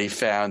study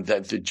found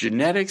that the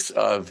genetics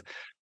of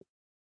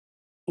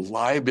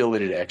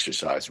liability to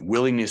exercise,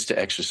 willingness to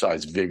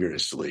exercise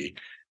vigorously,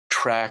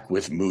 track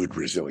with mood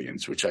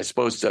resilience, which I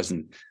suppose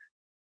doesn't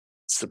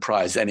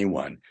surprise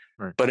anyone.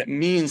 Right. But it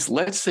means,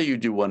 let's say you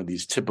do one of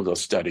these typical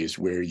studies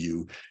where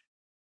you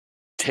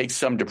take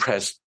some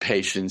depressed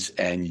patients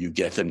and you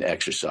get them to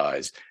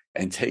exercise,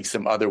 and take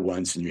some other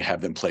ones and you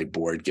have them play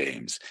board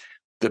games.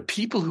 The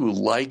people who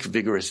like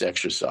vigorous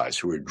exercise,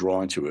 who are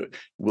drawn to it,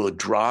 will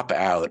drop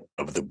out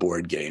of the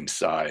board game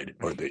side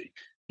or the,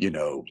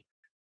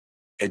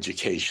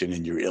 education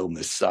and your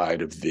illness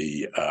side of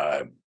the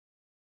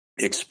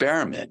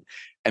experiment.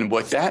 And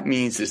what that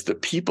means is the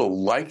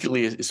people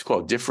likeliest, it's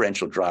called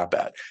differential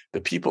dropout. The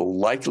people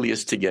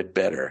likeliest to get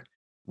better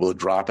will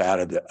drop out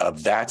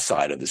of that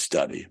side of the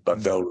study,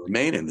 but they'll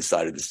remain in the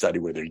side of the study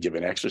where they're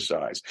given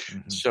exercise.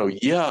 So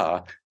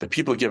the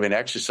people given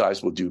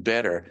exercise will do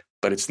better,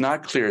 but it's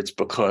not clear it's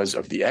because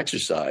of the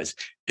exercise.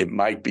 It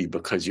might be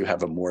because you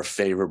have a more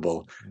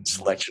favorable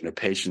selection of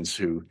patients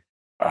who,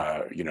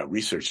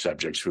 research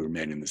subjects who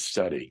remain in the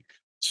study.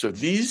 So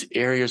these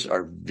areas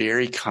are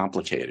very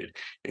complicated.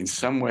 In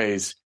some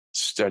ways,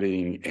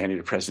 studying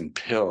antidepressant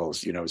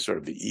pills, is sort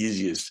of the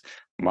easiest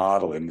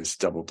model in this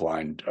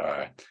double-blind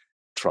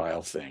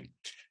trial thing.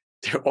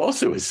 there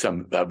also is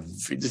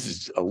this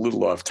is a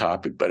little off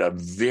topic, but a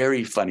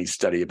very funny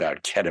study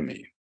about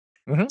ketamine.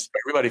 Mm-hmm. So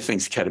everybody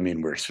thinks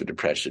ketamine works for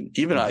depression.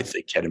 Even I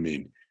think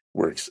ketamine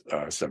works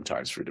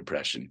sometimes for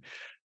depression.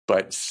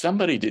 But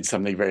somebody did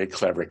something very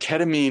clever.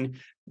 Ketamine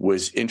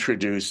was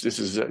introduced. This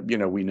is,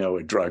 we know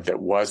a drug that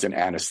was an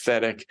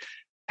anesthetic,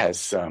 has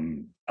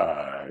some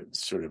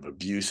sort of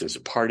abuse as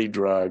a party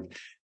drug.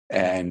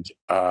 And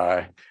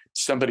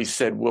somebody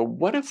said, well,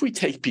 what if we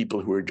take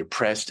people who are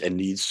depressed and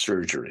need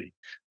surgery?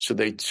 So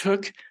they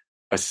took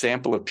a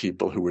sample of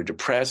people who were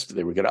depressed.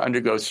 They were going to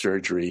undergo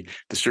surgery.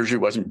 The surgery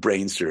wasn't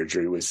brain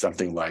surgery. It was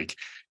something like,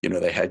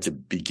 they had to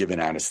be given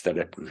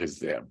anesthetic because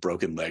their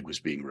broken leg was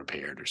being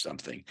repaired or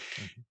something.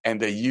 Mm-hmm. And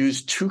they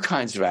used two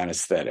kinds of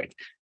anesthetic.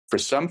 For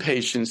some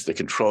patients, the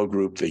control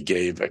group, they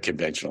gave a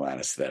conventional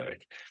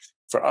anesthetic.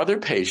 For other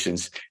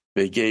patients,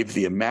 they gave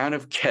the amount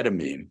of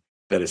ketamine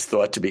that is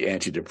thought to be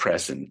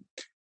antidepressant.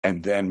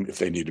 And then if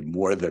they needed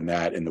more than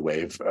that in the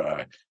way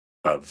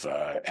of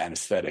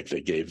anesthetic,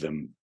 they gave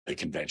them the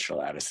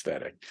conventional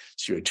anesthetic.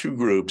 So you had two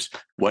groups,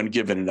 one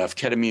given enough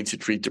ketamine to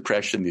treat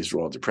depression. These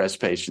were all depressed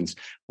patients.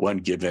 One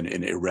given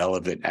an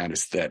irrelevant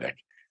anesthetic.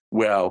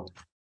 Well,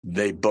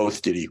 they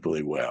both did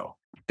equally well.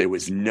 There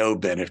was no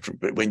benefit.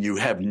 But when you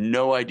have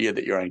no idea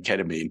that you're on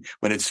ketamine,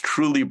 when it's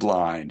truly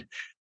blind,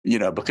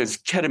 because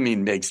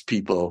ketamine makes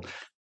people,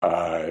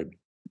 have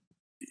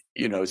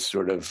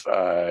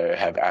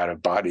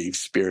out-of-body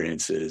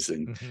experiences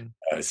and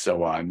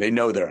so on. They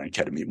know they're on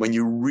ketamine. When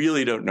you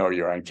really don't know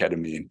you're on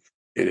ketamine,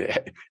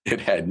 it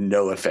had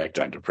no effect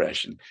on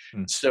depression.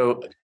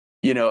 So,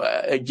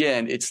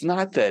 again, it's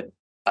not that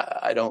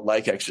I don't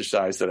like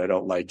exercise, that I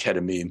don't like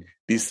ketamine.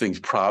 These things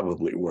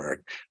probably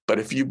work. But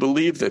if you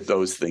believe that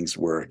those things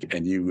work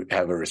and you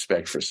have a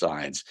respect for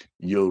science,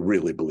 you'll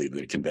really believe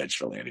that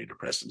conventional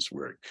antidepressants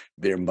work.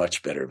 They're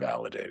much better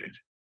validated.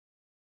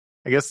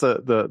 I guess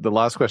the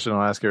last question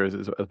I'll ask here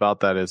is about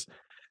that is,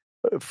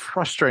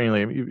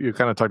 frustratingly, you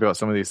kind of talked about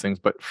some of these things,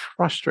 but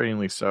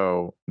frustratingly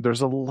so, there's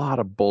a lot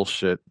of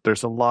bullshit.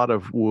 There's a lot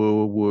of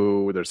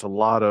woo-woo. There's a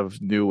lot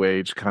of new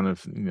age kind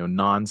of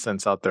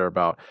nonsense out there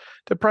about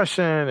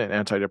depression and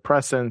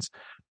antidepressants.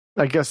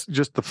 I guess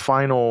just the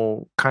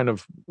final kind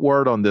of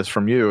word on this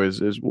from you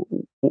is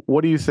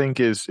what do you think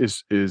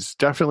is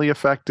definitely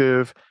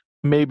effective,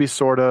 maybe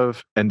sort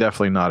of, and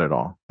definitely not at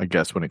all, I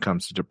guess, when it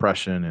comes to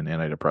depression and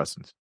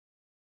antidepressants?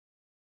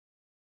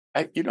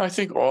 I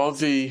think all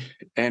the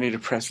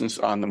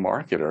antidepressants on the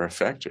market are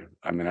effective.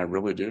 I mean, I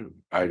really do.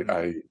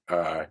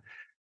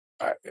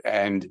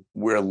 And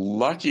we're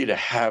lucky to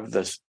have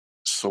this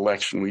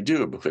selection we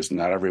do, because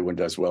not everyone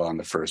does well on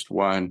the first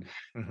one.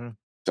 Mm-hmm.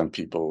 Some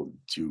people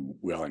do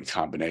well in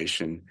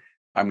combination.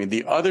 I mean,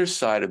 the other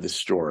side of the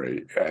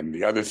story, and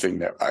the other thing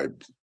that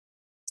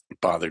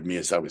bothered me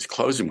as I was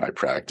closing my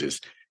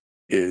practice,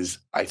 is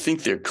I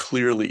think there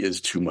clearly is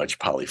too much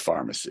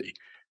polypharmacy.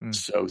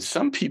 So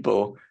some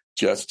people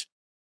just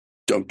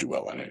don't do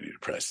well on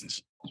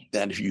antidepressants.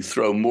 And if you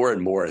throw more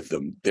and more at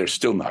them, they're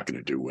still not going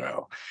to do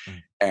well.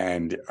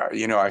 And,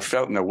 I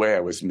felt in a way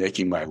I was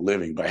making my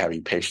living by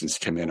having patients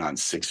come in on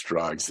 6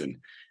 drugs and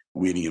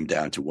weaning them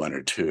down to 1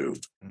 or 2.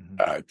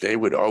 They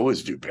would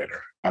always do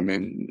better. I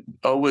mean,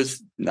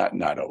 always,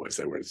 not always.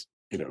 There was,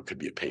 could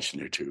be a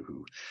patient or two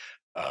who,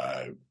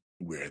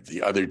 where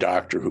the other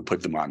doctor who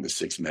put them on the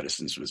 6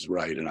 medicines was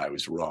right and I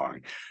was wrong.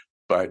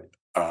 But,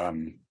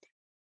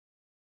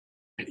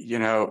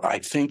 I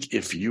think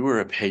if you are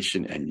a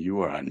patient and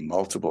you are on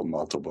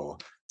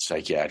multiple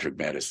psychiatric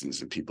medicines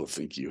and people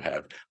think you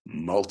have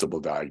multiple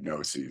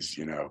diagnoses,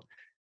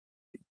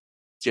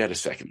 get a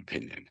second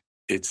opinion.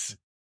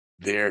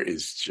 There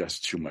is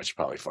just too much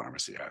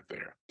polypharmacy out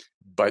there.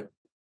 But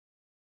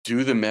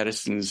do the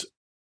medicines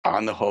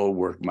on the whole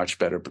work much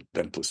better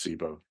than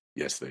placebo?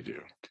 Yes, they do.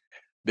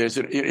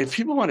 If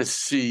people want to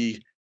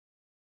see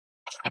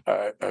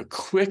a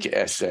quick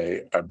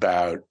essay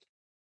about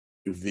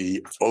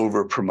the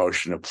over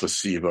promotion of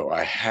placebo,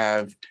 I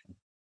have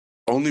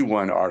only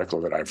one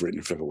article that I've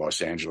written for the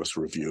Los Angeles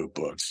Review of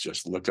Books.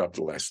 Just look up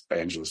the Los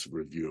Angeles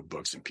Review of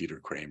Books and Peter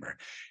Kramer.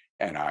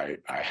 And I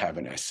have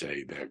an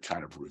essay that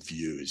kind of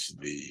reviews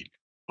the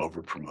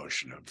over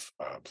promotion of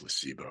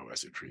placebo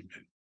as a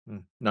treatment.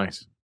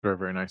 Nice. Very,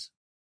 very nice.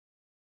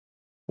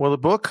 Well, the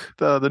book,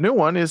 the new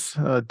one is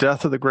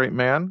Death of the Great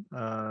Man.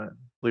 I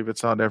believe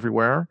it's out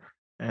everywhere.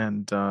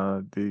 And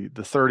the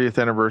 30th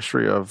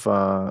anniversary of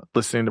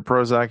Listening to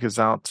Prozac is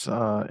out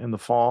in the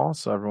fall,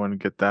 so everyone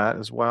get that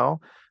as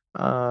well.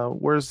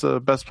 Where's the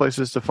best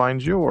places to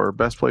find you, or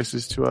best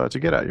places to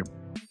get at you?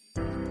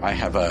 I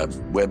have a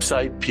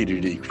website,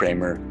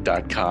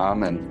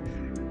 peterdkramer.com,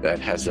 and that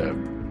has a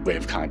way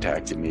of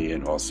contacting me,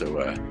 and also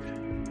a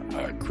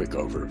quick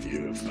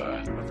overview of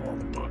all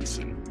the books.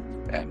 And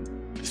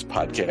this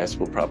podcast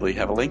will probably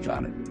have a link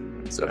on it.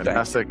 So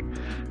fantastic.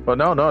 Well,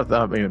 no.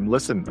 I mean,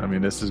 listen. I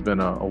mean, this has been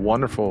a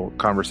wonderful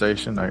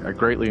conversation. I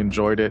greatly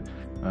enjoyed it.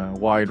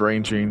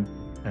 Wide-ranging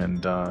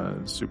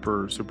and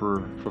super,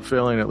 super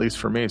fulfilling, at least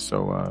for me.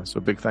 So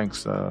big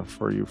thanks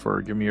for you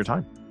for giving me your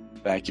time.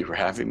 Thank you for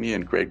having me,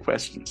 and great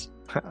questions.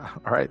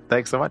 All right.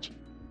 Thanks so much.